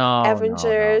 4, No, no, no,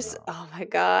 Avengers. no. Oh my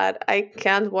god, I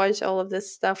can't watch all of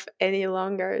this stuff any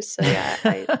longer. So yeah,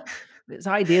 I His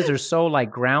ideas are so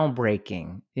like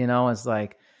groundbreaking, it's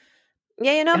like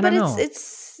Yeah, I but don't know.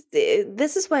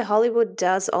 this is why Hollywood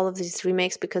does all of these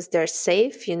remakes because they're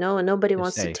safe, and nobody They're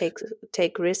wants to safe.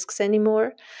 take risks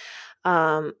anymore.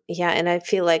 Yeah, and I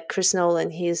feel like Chris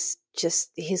Nolan, his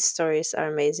stories are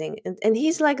amazing, and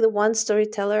he's like the one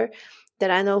storyteller that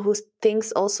I know who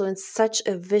thinks also in such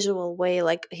a visual way.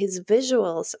 Like his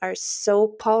visuals are so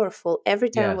powerful. Every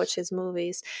time I watch Yes. his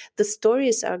movies, the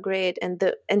stories are great,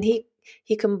 and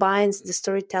he combines the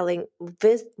storytelling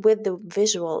with the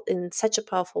visual in such a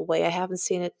powerful way. I haven't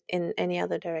seen it in any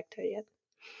other director yet.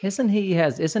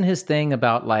 Isn't his thing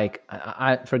about like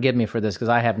I forgive me for this because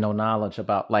I have no knowledge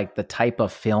about like the type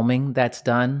of filming that's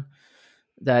done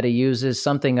that he uses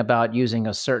something about using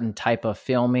a certain type of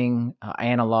filming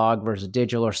analog versus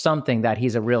digital or something that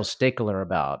he's a real stickler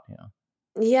about.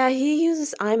 Yeah, he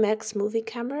uses IMAX movie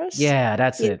cameras. Yeah,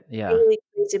 that's He's it. Yeah. really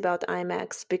crazy about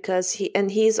IMAX because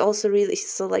he's also really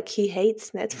so like he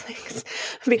hates Netflix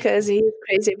because he's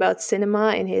crazy about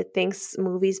cinema and he thinks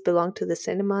movies belong to the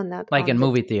cinema, not Like on in the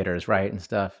movie TV. theaters, right? And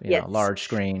stuff, Yes. large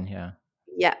screen, yeah.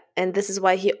 Yeah, and this is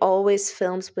why he always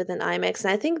films with an IMAX.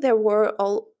 And I think there were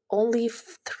only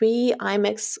three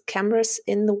IMAX cameras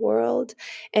in the world,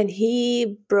 and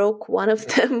he broke one of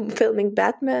them filming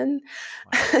Batman.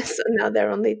 Wow. So now there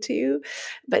are only two,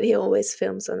 but he always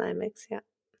films on IMAX. Yeah,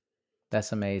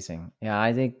 That's amazing. Yeah,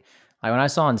 I think like when I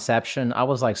saw Inception, I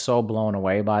was like so blown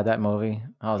away by that movie.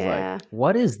 I was like, yeah,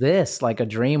 what is this? Like a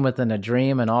dream within a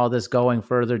dream and all this going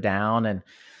further down. And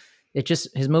it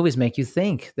just, his movies make you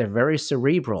think. They're very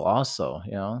cerebral also.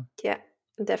 yeah,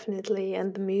 definitely.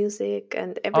 And the music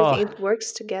and everything, Oh, it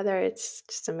works together. It's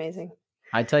just amazing.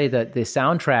 I tell you that the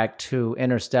soundtrack to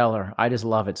Interstellar, I just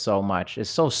love it so much. It's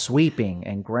so sweeping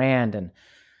and grand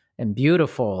and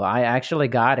beautiful. I actually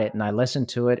got it and I listened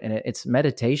to it and it's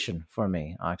meditation for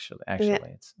me. Actually, Yeah,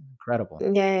 actually, it's incredible.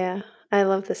 yeah, yeah. I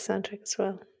love the soundtrack as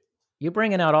well. You're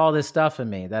bringing out all this stuff in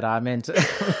me that I'm into.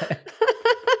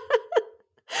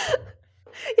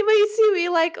 Yeah, but you see, we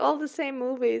like all the same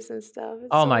movies and stuff. It's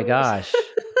Oh so my weird. gosh.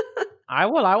 I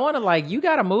want to like, you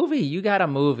got a movie. You got a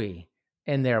movie.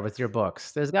 in there with your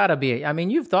books. There's got to be. I mean,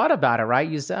 you've thought about it, right?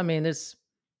 You said, I mean, there's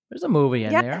a movie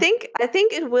in Yeah, I there. think I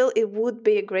think it would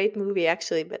be a great movie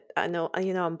actually, but I know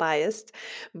I'm biased,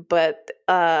 but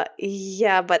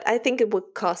yeah, but I think it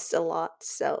would cost a lot.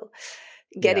 So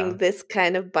Yeah. getting this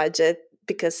kind of budget,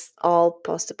 because all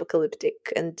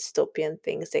post-apocalyptic and dystopian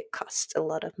things, they cost a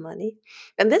lot of money.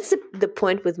 And that's the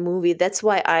point with movie. That's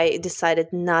why I decided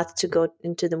not to go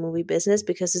into the movie business,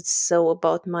 because it's so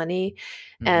about money,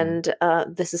 Hmm. and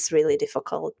this is really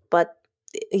difficult. But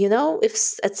if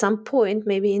at some point,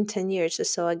 maybe in 10 years or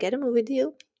so, I get a movie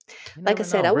deal, You like I never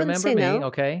said, know. I wouldn't Remember say me, no.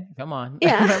 okay? Come on.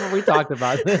 Yeah. Remember we talked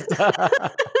about this.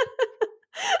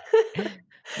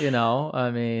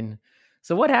 I mean,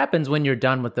 so what happens when you're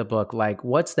done with the book? Like,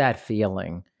 what's that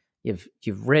feeling?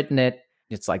 You've written it.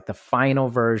 It's like the final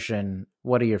version.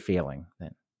 What are you feeling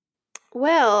then?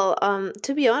 Well,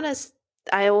 to be honest,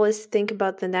 I always think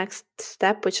about the next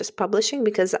step, which is publishing,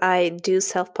 because I do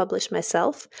self-publish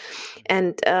myself,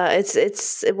 and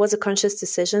it was a conscious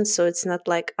decision. So it's not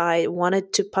like I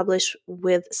wanted to publish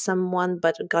with someone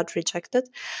but got rejected.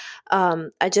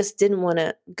 I just didn't want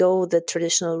to go the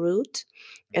traditional route,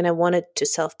 and I wanted to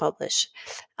self-publish,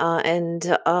 and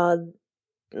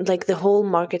like the whole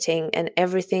marketing and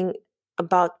everything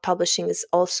about publishing is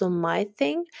also my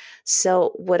thing.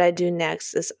 So what I do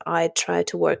next is I try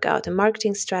to work out a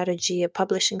marketing strategy, a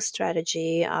publishing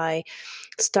strategy. I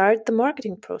start the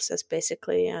marketing process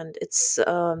basically, and it's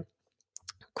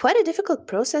quite a difficult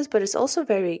process, but it's also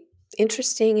very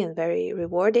interesting and very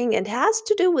rewarding, and has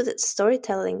to do with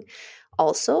storytelling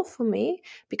also for me,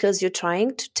 because you're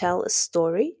trying to tell a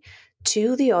story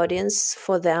to the audience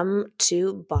for them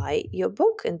to buy your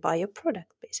book and buy your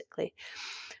product basically.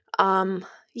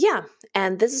 Yeah,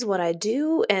 and this is what I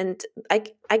do, and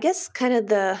I guess kind of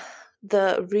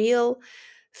the real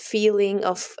feeling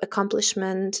of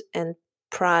accomplishment and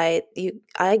pride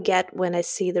I get when I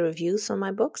see the reviews on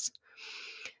my books.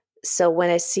 So when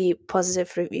I see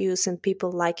positive reviews and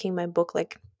people liking my book,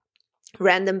 like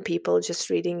random people just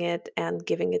reading it and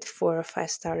giving it 4 or 5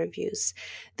 star reviews,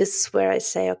 this is where I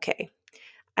say, okay,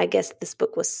 I guess this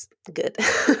book was good.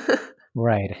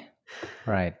 Right.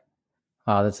 Right.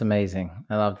 Oh, that's amazing.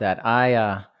 I love that.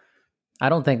 I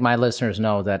don't think my listeners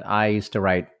know that I used to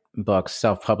write books,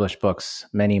 self-published books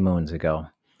many moons ago.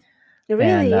 And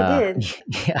Really, you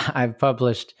did? yeah, I've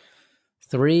published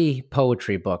 3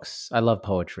 poetry books. I love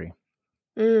poetry.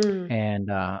 Mm.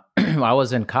 And I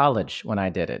was in college when I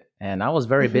did it, and I was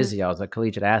very Hmm. busy. I was a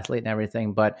collegiate athlete and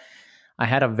everything, but I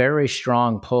had a very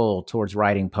strong pull towards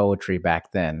writing poetry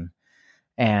back then.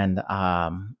 And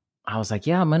I was like,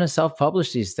 yeah, I'm going to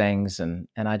self-publish these things, and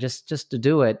I just to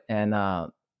do it. And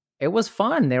it was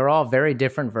fun. They were all very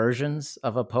different versions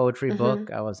of a poetry Hmm.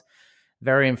 book. I was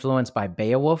very influenced by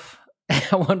Beowulf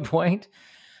at one point,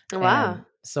 Wow. and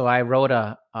so I wrote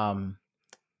a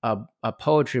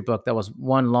poetry book that was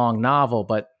one long novel,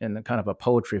 but in the kind of a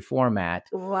poetry format.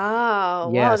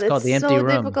 Wow. Yeah, Wow. it's called That's The Empty so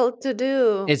Room. difficult to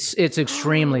do. It's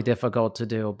extremely difficult to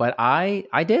do, but I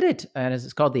did it, and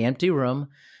it's called The Empty Room.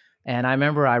 And I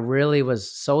remember I really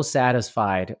was so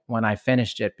satisfied when I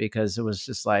finished it, because it was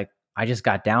just like I just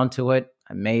got down to it.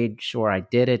 I made sure I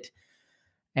did it,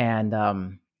 and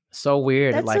so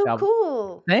weird. That's Like, so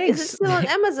cool. Is it thanks. still on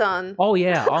Amazon? Oh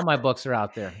yeah, all my books are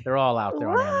out there. They're all out there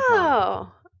on Amazon.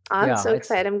 Wow. I'm Yeah, so it's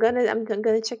excited. I'm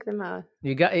gonna check them out.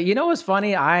 you got. You know what's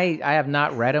funny? I have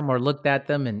not read them or looked at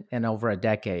them in over a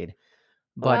decade.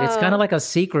 But it's kind of Wow. like a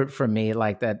secret for me,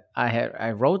 like that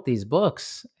I wrote these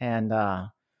books, and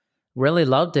really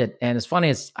loved it. And it's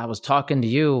funny, I was talking to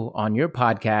you on your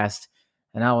podcast,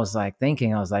 and I was like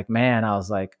thinking, I was like, man, I was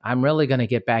like, I'm really going to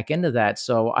get back into that.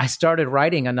 So I started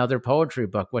writing another poetry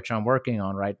book, which I'm working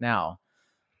on right now.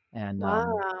 And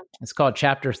Wow. it's called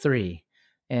Chapter 3.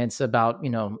 And it's about,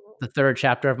 the third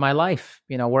chapter of my life,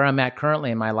 where I'm at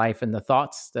currently in my life and the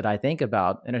thoughts that I think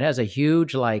about. And it has a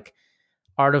huge, like,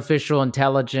 artificial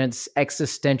intelligence,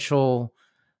 existential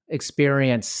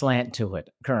experience slant to it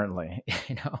currently,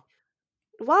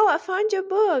 Wow, I found your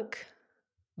book.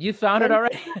 You found it But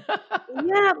already?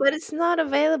 yeah, but it's not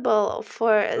available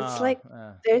for, it's Oh, like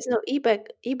there's no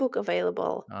ebook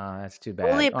available. that's too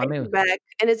Only bad. a I mean, paperback,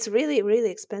 and it's really,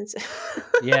 really expensive.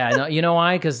 yeah, no, you know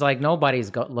why? Because like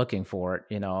nobody's looking for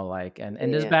it, like, and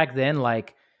this Yeah. back then,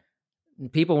 like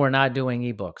people were not doing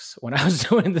ebooks when I was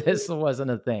doing this. It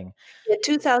wasn't a thing. Yeah,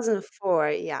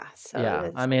 2004, yeah, so Yeah, I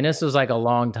that's mean, this was like a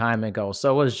long time ago,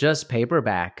 so it was just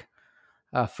paperback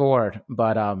for it,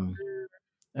 but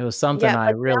it was something yeah,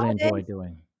 I but really enjoyed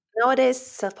doing. nowadays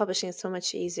self-publishing is so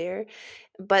much easier.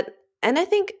 But and I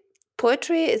think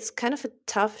poetry is kind of a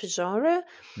tough genre,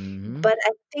 Hmm. but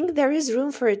I think there is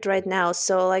room for it right now.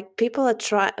 So like people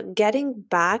are getting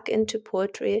back into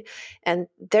poetry, and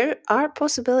there are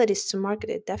possibilities to market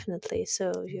it definitely. So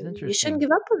It's you shouldn't interesting.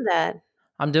 give up on that.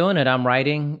 I'm doing it. I'm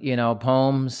writing,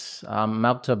 poems. I'm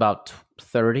up to about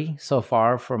 30 so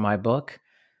far for my book.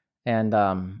 And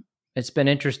it's been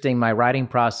interesting. My writing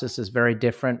process is very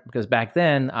different because back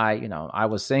then I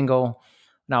was single.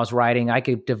 When I was writing, I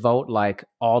could devote like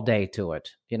all day to it,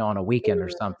 on a weekend or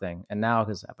Mm, something. And now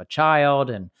because I have a child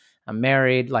and I'm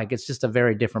married, like it's just a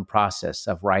very different process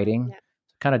of writing. yeah.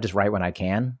 Kind of just write when I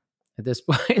can at this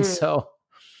point. Mm. So,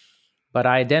 but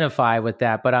I identify with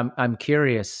that. But I'm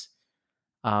curious.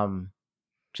 Um,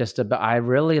 just about, I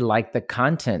really like the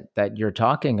content that you're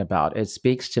talking about. It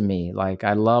speaks to me. Like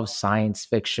I love science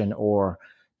fiction or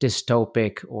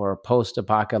dystopic or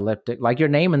post-apocalyptic. Like you're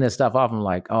naming this stuff off. I'm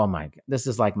like, oh my, this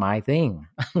is like my thing.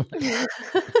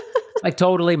 Like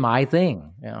totally my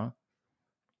thing.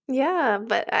 Yeah,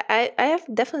 but I have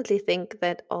definitely think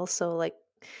that also like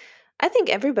I think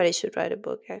everybody should write a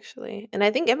book actually, and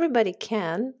I think everybody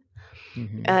can.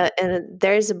 Hmm. And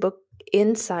there's a book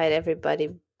inside everybody,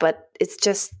 but it's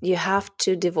just you have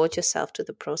to devote yourself to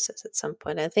the process at some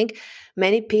point. I think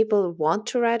many people want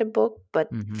to write a book, but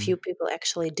Hmm. few people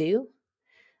actually do,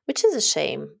 which is a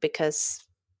shame because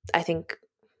I think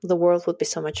the world would be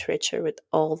so much richer with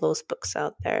all those books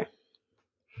out there.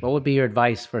 What would be your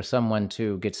advice for someone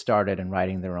to get started in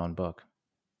writing their own book?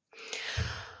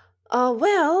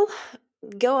 Well,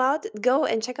 go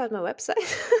and check out my website.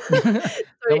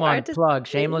 Come on, Storyartist. plug,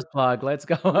 shameless plug. Let's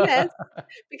go. Yes,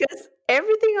 because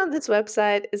everything on this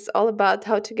website is all about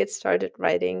how to get started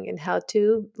writing and how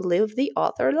to live the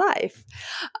author life.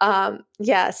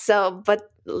 Yeah, so, but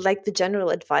like the general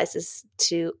advice is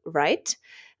to write,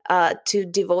 to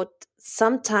devote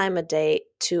some time a day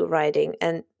to writing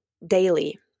and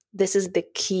daily. This is the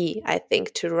key, I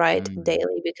think, to write Mm,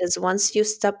 daily because once you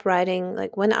stop writing,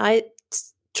 like when I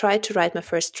tried to write my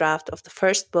first draft of the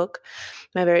first book,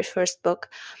 my very first book,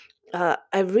 I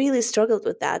really struggled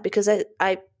with that because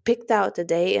I picked out a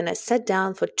day and I sat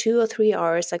down for 2 or 3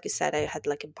 hours. Like you said, I had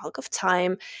like a bulk of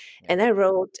time yeah. and I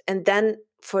wrote. And then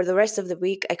for the rest of the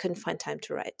week, I couldn't find time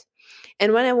to write.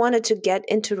 And when I wanted to get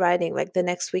into writing, like the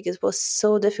next week, it was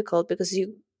so difficult because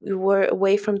you were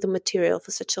away from the material for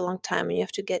such a long time and you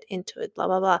have to get into it, blah,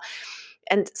 blah, blah.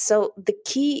 And so the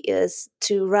key is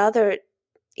to rather,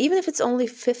 even if it's only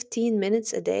 15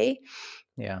 minutes a day,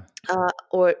 Yeah.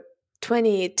 or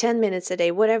 20, 10 minutes a day,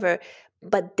 whatever,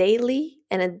 but daily.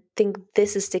 And I think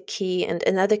this is the key. And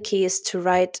another key is to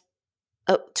write,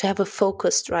 to have a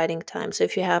focused writing time. So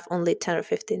if you have only 10 or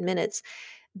 15 minutes,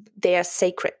 they are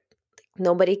sacred.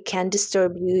 Nobody can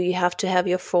disturb you. You have to have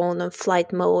your phone on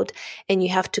flight mode and you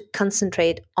have to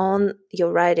concentrate on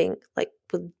your writing, like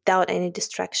without any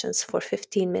distractions for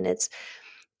 15 minutes.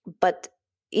 But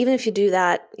even if you do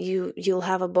that, you'll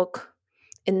have a book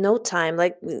in no time.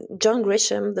 Like John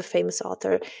Grisham, the famous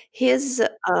author, his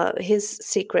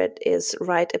secret is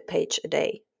write a page a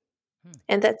day, Hmm.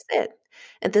 and that's it.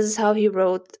 And this is how he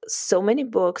wrote so many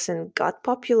books and got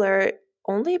popular.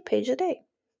 Only a page a day.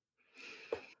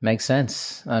 Makes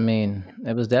sense. I mean,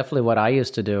 it was definitely what I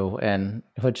used to do. And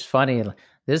which is funny,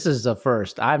 this is the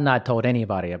first. I've not told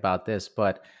anybody about this,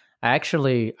 but I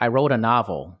wrote a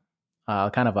novel,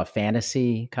 kind of a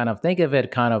fantasy, kind of think of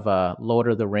it kind of a Lord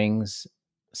of the Rings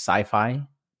sci-fi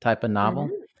type of novel.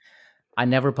 Hmm. I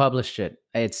never published it.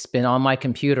 It's been on my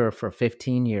computer for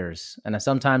 15 years. And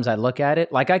sometimes I look at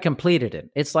it like I completed it.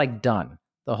 It's like done,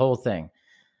 the whole thing.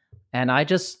 And I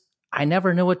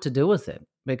never knew what to do with it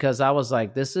because I was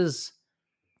like,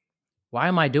 why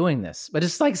am I doing this? But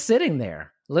it's like sitting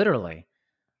there, literally.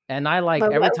 And I like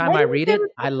But every time why I didn't read you it, ever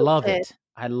I publish love it? it.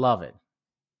 I love it.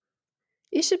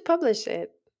 You should publish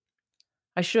it.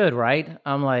 I should, right?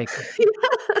 I'm like,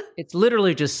 it's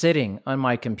literally just sitting on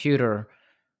my computer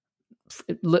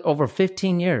over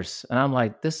 15 years. And I'm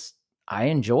like, I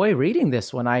enjoy reading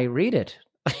this when I read it,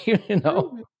 you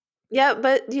know? Mhm. Yeah,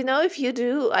 but if you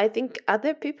do, I think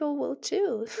other people will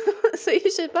too. So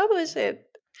you should publish it.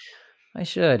 I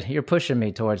should. You're pushing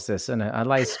me towards this, and I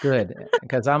like it's good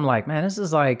because I'm like, man, this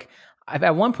is like.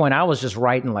 At one point, I was just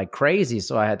writing like crazy,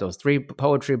 so I had those 3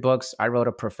 poetry books. I wrote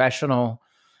a professional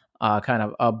kind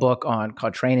of a book on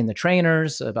called "Training the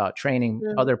Trainers" about training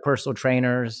Mm. other personal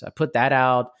trainers. I put that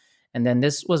out, and then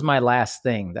this was my last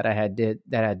thing that I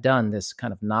had done this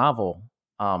kind of novel,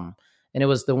 and it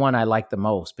was the one I liked the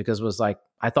most because it was like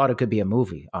I thought it could be a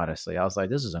movie. Honestly, I was like,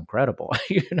 this is incredible,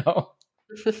 you know.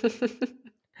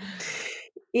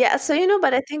 Yeah, so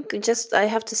but I think just I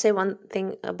have to say one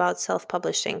thing about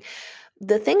self-publishing.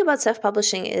 the thing about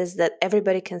self-publishing is that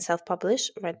everybody can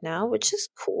self-publish right now, which is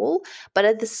cool. But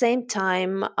at the same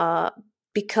time,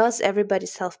 because everybody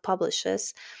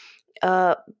self-publishes,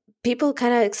 uh, people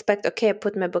kind of expect, okay, I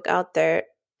put my book out there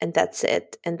and that's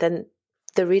it, and then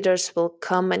the readers will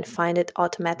come and find it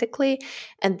automatically,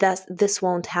 and this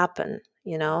won't happen.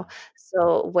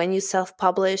 So when you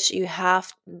self-publish, you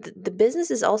have the business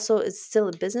is still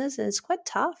a business, and it's quite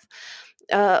tough.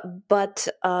 But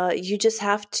you just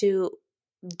have to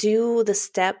do the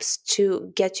steps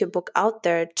to get your book out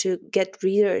there, to get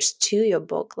readers to your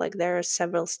book. Like, there are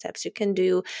several steps you can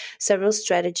do, several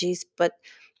strategies, but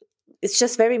it's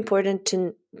just very important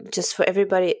to just for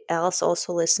everybody else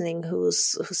also listening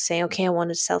who's saying, okay, I want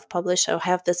to self-publish, I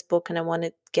have this book and I want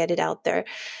to get it out there,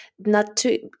 not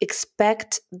to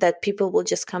expect that people will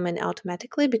just come in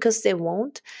automatically, because they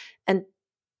won't. And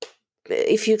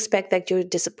if you expect that, you're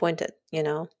disappointed.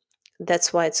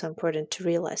 That's why it's so important to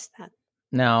realize that.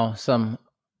 Now,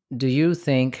 do you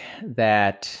think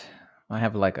that I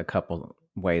have like a couple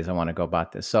ways I want to go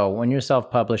about this? So, when you're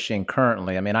self-publishing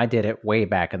currently, I mean, I did it way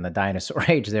back in the dinosaur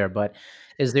age there, but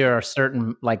is there a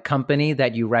certain like company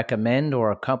that you recommend,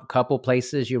 or a couple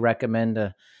places you recommend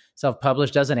to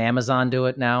self-publish? Doesn't Amazon do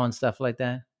it now and stuff like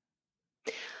that?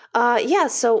 Yeah,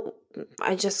 so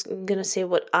I just gonna say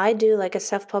what I do. Like, I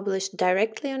self-publish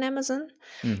directly on Amazon,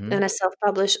 Mm-hmm. and I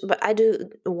self-publish, but I do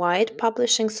wide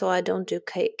publishing, so I don't do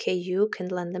KU,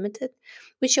 Kindle Unlimited,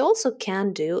 which you also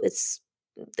can do. It's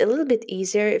a little bit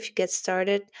easier if you get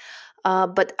started.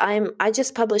 But I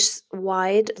just publish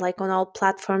wide, like on all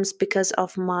platforms, because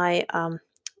of my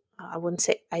I wouldn't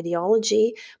say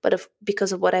ideology, but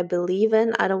because of what I believe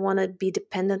in. I don't want to be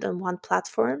dependent on one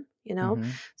platform. Mm-hmm.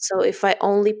 So if I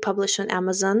only publish on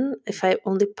Amazon, if I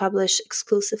only publish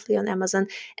exclusively on Amazon,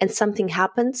 and something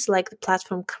happens, like the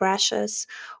platform crashes,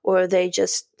 or they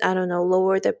just, I don't know,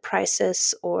 lower their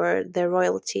prices or their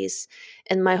royalties,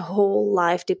 and my whole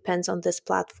life depends on this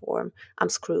platform, I'm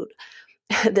screwed.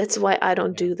 That's why I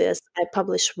don't Yeah. do this. I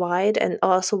publish wide, and I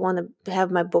also want to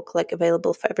have my book like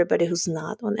available for everybody who's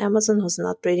not on Amazon, who's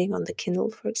not reading on the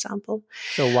Kindle, for example.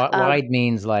 So, Um, wide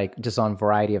means like just on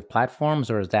variety of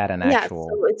platforms, or is that an yeah, actual?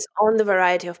 so it's on the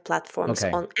variety of platforms,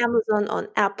 Okay. on Amazon, on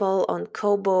Apple, on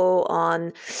Kobo,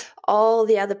 on all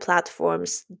the other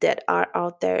platforms that are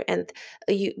out there. And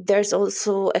there's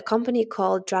also a company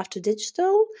called Draft to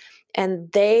Digital,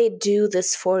 and they do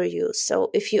this for you. So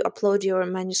if you upload your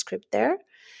manuscript there,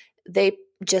 they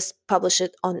just publish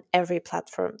it on every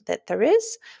platform that there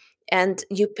is, and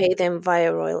you pay them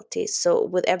via royalties. So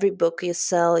with every book you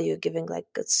sell, you're giving like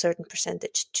a certain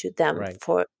percentage to them Right.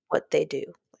 for what they do.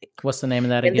 Like, What's the name of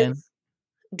that and again? this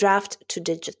Draft to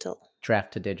Digital.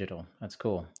 Draft to Digital. That's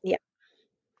cool. Yeah.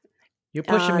 You're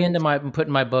pushing me And into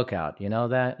putting my book out. You know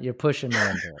that? You're pushing me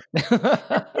into that's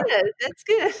it. good. That's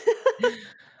good.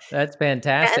 That's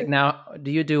fantastic. And Now,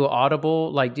 do you do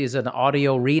Audible? Like, is it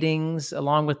audio readings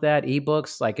along with that,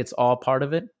 ebooks? Like, it's all part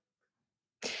of it?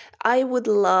 I would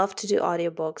love to do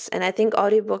audiobooks, and I think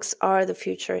audiobooks are the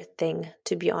future thing,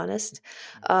 to be honest,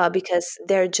 because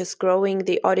they're just growing.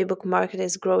 The audiobook market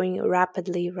is growing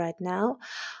rapidly right now.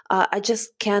 I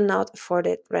just cannot afford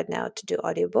it right now to do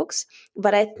audiobooks,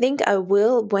 but I think I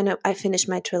will when I finish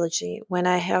my trilogy. When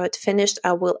I have it finished,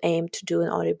 I will aim to do an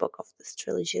audiobook of this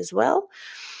trilogy as well.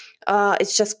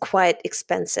 It's just quite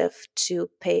expensive to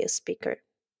pay a speaker.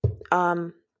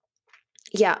 Um,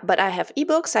 yeah, but I have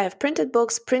ebooks, I have printed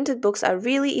books. Printed books are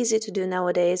really easy to do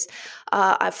nowadays.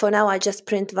 For now, I just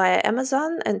print via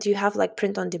Amazon, and you have like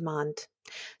print on demand.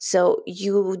 So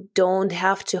you don't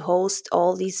have to host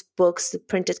all these books, the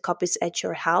printed copies at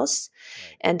your house,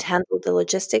 Right. and handle the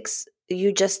logistics.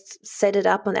 You just set it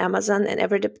up on Amazon, and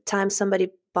every time somebody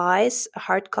buys a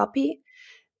hard copy,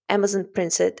 Amazon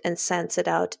prints it and sends it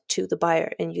out to the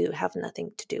buyer, and you have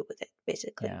nothing to do with it,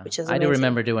 basically, Yeah, which is I do amazing.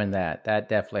 remember doing that. That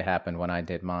definitely happened when I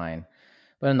did mine.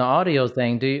 But in the audio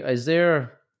thing, is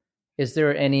there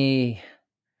any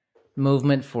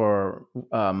movement for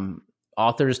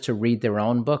authors to read their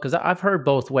own book? Because I've heard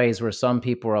both ways, where some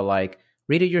people are like,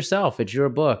 read it yourself, it's your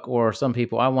book, or some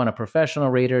people, I want a professional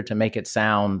reader to make it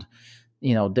sound,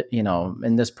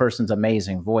 in this person's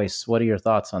amazing voice. What are your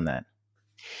thoughts on that?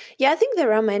 Yeah, I think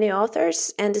there are many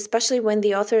authors, and especially when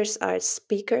the authors are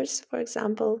speakers, for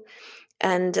example,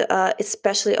 and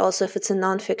especially also if it's a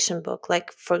nonfiction book.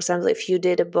 Like, for example, if you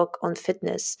did a book on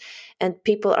fitness and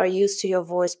people are used to your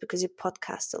voice because you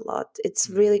podcast a lot, it's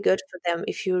really Mhm. good for them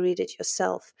if you read it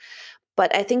yourself.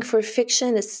 But I think for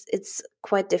fiction, it's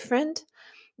quite different.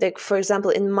 Like, for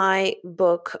example, in my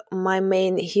book, my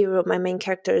main hero, my main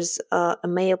character is a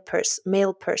male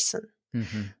person. Hmm.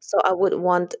 So I would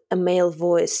want a male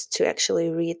voice to actually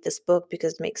read this book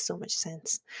because it makes so much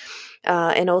sense.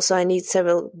 And also, I need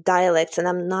several dialects, and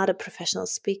I'm not a professional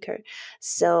speaker.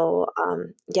 So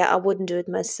yeah, I wouldn't do it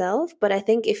myself. But I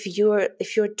think if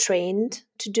you're trained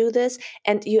to do this,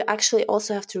 and you actually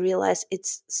also have to realize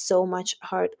it's so much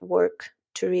hard work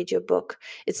to read your book.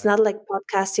 It's Right. not like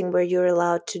podcasting where you're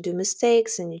allowed to do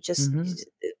mistakes and Hmm.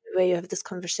 where you have this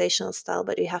conversational style,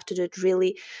 but you have to do it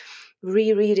really,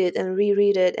 reread it and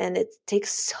reread it, and it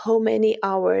takes so many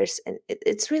hours, and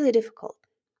it's really difficult.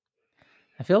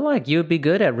 I feel like you'd be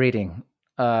good at reading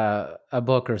a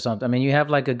book or something. I mean, you have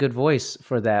like a good voice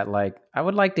for that. Like, I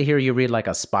would like to hear you read like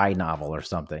a spy novel or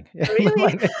something. Really?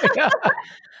 Like, yeah.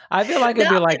 I feel like it'd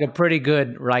No. be like a pretty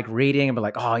good like reading and be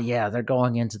like, oh yeah, they're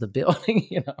going into the building,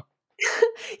 you know.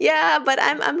 Yeah, but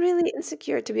I'm really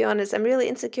insecure, to be honest. I'm really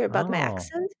insecure about my Oh,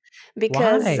 accent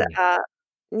because why?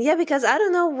 yeah, because I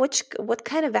don't know what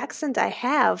kind of accent I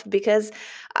have because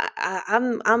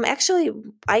I'm actually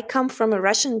I come from a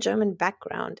Russian German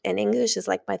background, and English is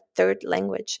like my third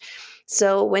language.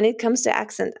 So when it comes to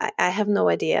accent, I have no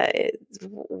idea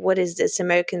what is this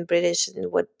American British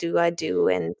and what do I do,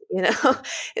 and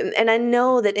and I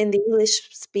know that in the English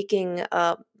speaking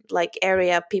like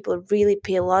area, people really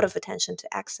pay a lot of attention to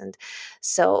accent.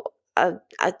 So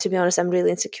to be honest, I'm really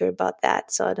insecure about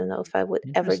that. So I don't know if I would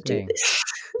ever do Interesting. this.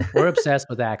 We're obsessed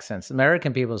with accents.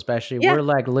 American people, especially, Yeah, we're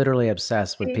like literally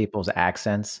obsessed with see, people's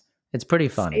accents. It's pretty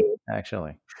funny, see.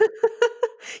 actually.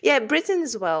 Yeah, Britain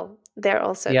as well. They're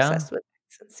also Yeah. obsessed with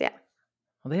accents. Yeah.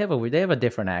 Well, they have a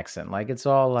different accent. Like it's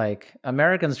all like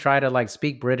Americans try to like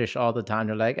speak British all the time.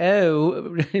 They're like,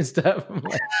 oh, and stuff. I'm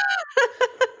like,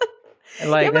 and Yeah,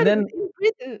 like, and but then in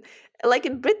Britain, like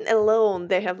in Britain alone,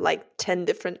 they have like 10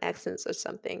 different accents or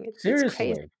something. It's crazy.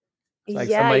 seriously, it's like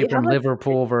Yeah, somebody you have from like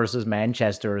Liverpool versus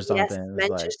Manchester or yes, something. It's like,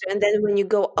 Manchester, and then when you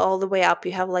go all the way up,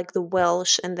 you have like the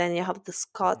Welsh, and then you have the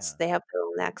Scots. yeah, They have their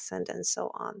own accent, and so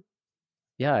on.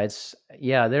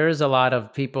 yeah. There is a lot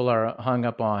of people are hung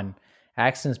up on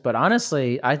accents, but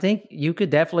honestly, I think you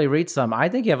could definitely read some. I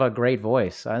think you have a great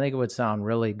voice. I think it would sound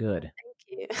really good.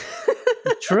 Yeah.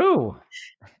 It's true.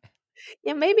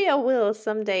 Yeah, maybe I will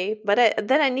someday, but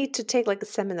then I need to take like a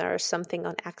seminar or something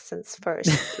on accents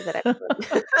first that I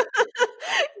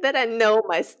that I know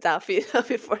my stuff,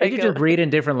 before I Could you go just read in. in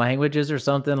different languages or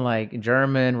something like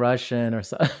German, Russian, or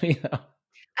something? You know?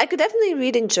 I could definitely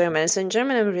read in German. So in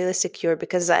German, I'm really secure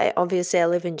because I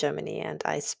live in Germany and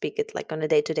I speak it like on a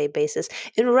day-to-day basis.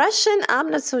 In Russian, I'm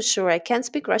not so sure. I can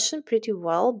speak Russian pretty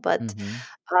well, but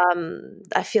Hmm.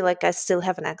 I feel like I still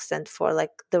have an accent for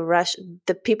like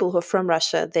the people who are from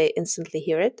Russia. They instantly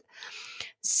hear it.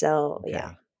 So yeah.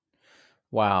 Okay.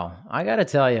 Wow. I got to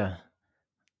tell you,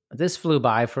 this flew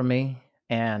by for me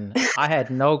and I had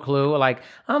no clue. Like,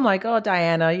 I'm like, oh,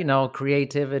 Diana,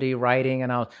 creativity, writing.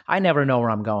 And I never know where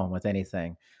I'm going with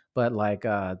anything. But like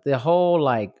the whole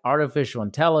like artificial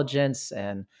intelligence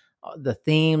and the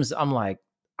themes, I'm like,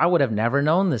 I would have never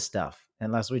known this stuff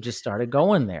unless we just started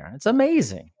going there. It's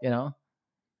amazing, you know?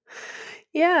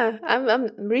 Yeah, I'm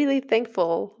really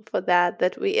thankful for that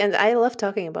and I love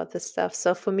talking about this stuff.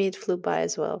 So for me, it flew by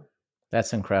as well.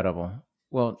 That's incredible.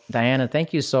 Well, Diana,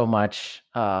 thank you so much.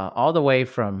 All the way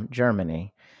from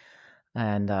Germany.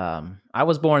 And I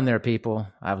was born there, people.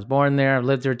 I was born there. I've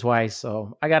lived there twice.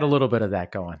 So I got a little bit of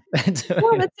that going. Oh,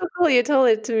 that's so cool. You told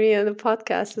it to me on the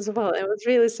podcast as well. I was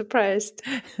really surprised.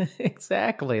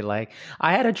 Exactly. Like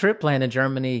I had a trip planned to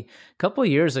Germany a couple of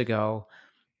years ago,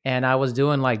 and I was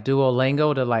doing like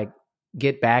Duolingo to like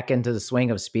get back into the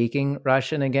swing of speaking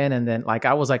Russian again. And then like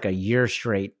I was like a year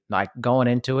straight, like going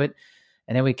into it.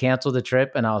 And then we canceled the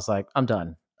trip, and I was like, I'm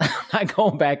done. I'm not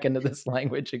going back into this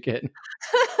language again.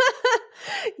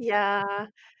 Yeah.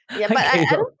 Yeah, I but I, gave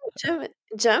I up. don't think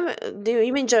German, do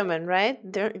you mean German, right?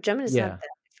 German is not Yeah. that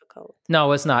difficult.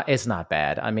 No, it's not. It's not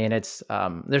bad. I mean, it's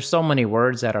there's so many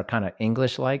words that are kind of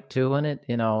English like too in it,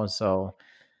 so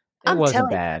it I'm wasn't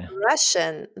telling bad.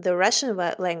 you, the Russian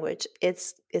language,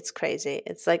 it's crazy.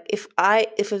 It's like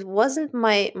if it wasn't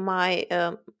my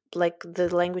like the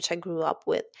language I grew up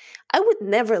with, I would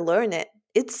never learn it.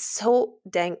 It's so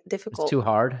dang It's difficult. too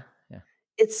hard. Yeah.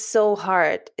 It's so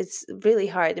hard. It's really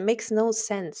hard. It makes no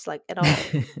sense like at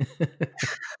all.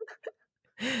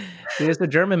 Because the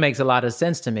German makes a lot of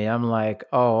sense to me. I'm like,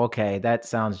 oh, okay, that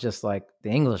sounds just like the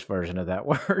English version of that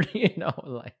word,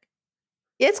 like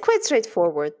Yeah, it's quite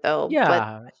straightforward though, but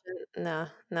yeah. Russian, no,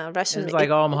 no, Russian It's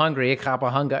like, oh, I'm hungry. Ich habe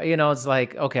Hunger. It's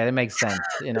like, okay, that makes sense.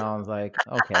 I was like,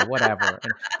 okay, whatever.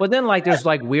 But then, like, there's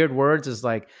like weird words. It's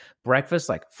like breakfast,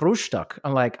 like Frühstück.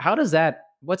 I'm like, how does that?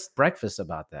 what's breakfast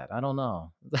about that? I don't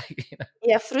know. Like,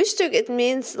 Yeah, Frühstück, it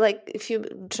means like if you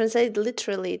translate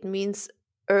literally, it means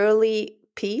early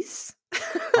peace.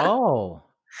 oh,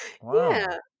 wow.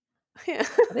 Yeah, yeah.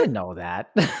 I didn't know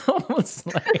that. It's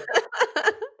like,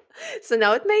 So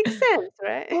now it makes sense,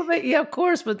 right? well, yeah, of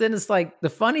course. But then it's like the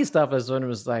funny stuff is when it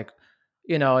was like,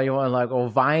 you know, you want like, oh,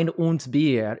 Wein und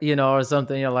Bier, you know, or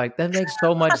something. You're like, that makes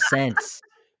so much sense.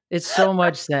 It's so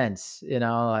much sense, you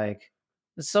know, like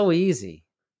it's so easy,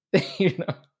 you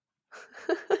know.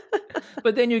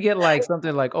 But then you get like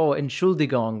something like, oh,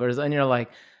 Entschuldigung, or and you're like,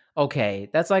 okay,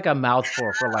 that's like a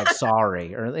mouthful for like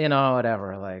sorry, or you know,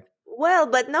 whatever. Like, Well,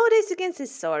 but nowadays you can say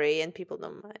sorry and people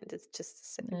don't mind. It's just the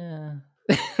same.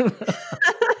 yeah.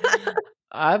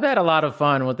 I've had a lot of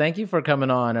fun. Well, thank you for coming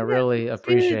on. I Yeah, really dude.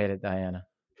 appreciate it, Diana.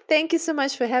 Thank you so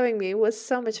much for having me. It was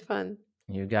so much fun.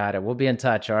 You got it. We'll be in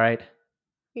touch. All right.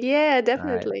 Yeah, All right.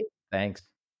 definitely. Thanks.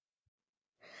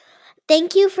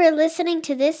 Thank you for listening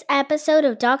to this episode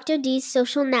of Dr. D's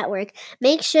Social Network.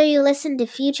 Make sure you listen to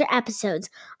future episodes.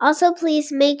 Also,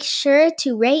 please make sure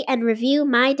to rate and review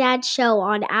My Dad's Show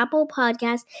on Apple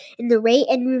Podcasts in the rate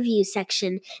and review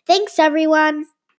section. Thanks, everyone.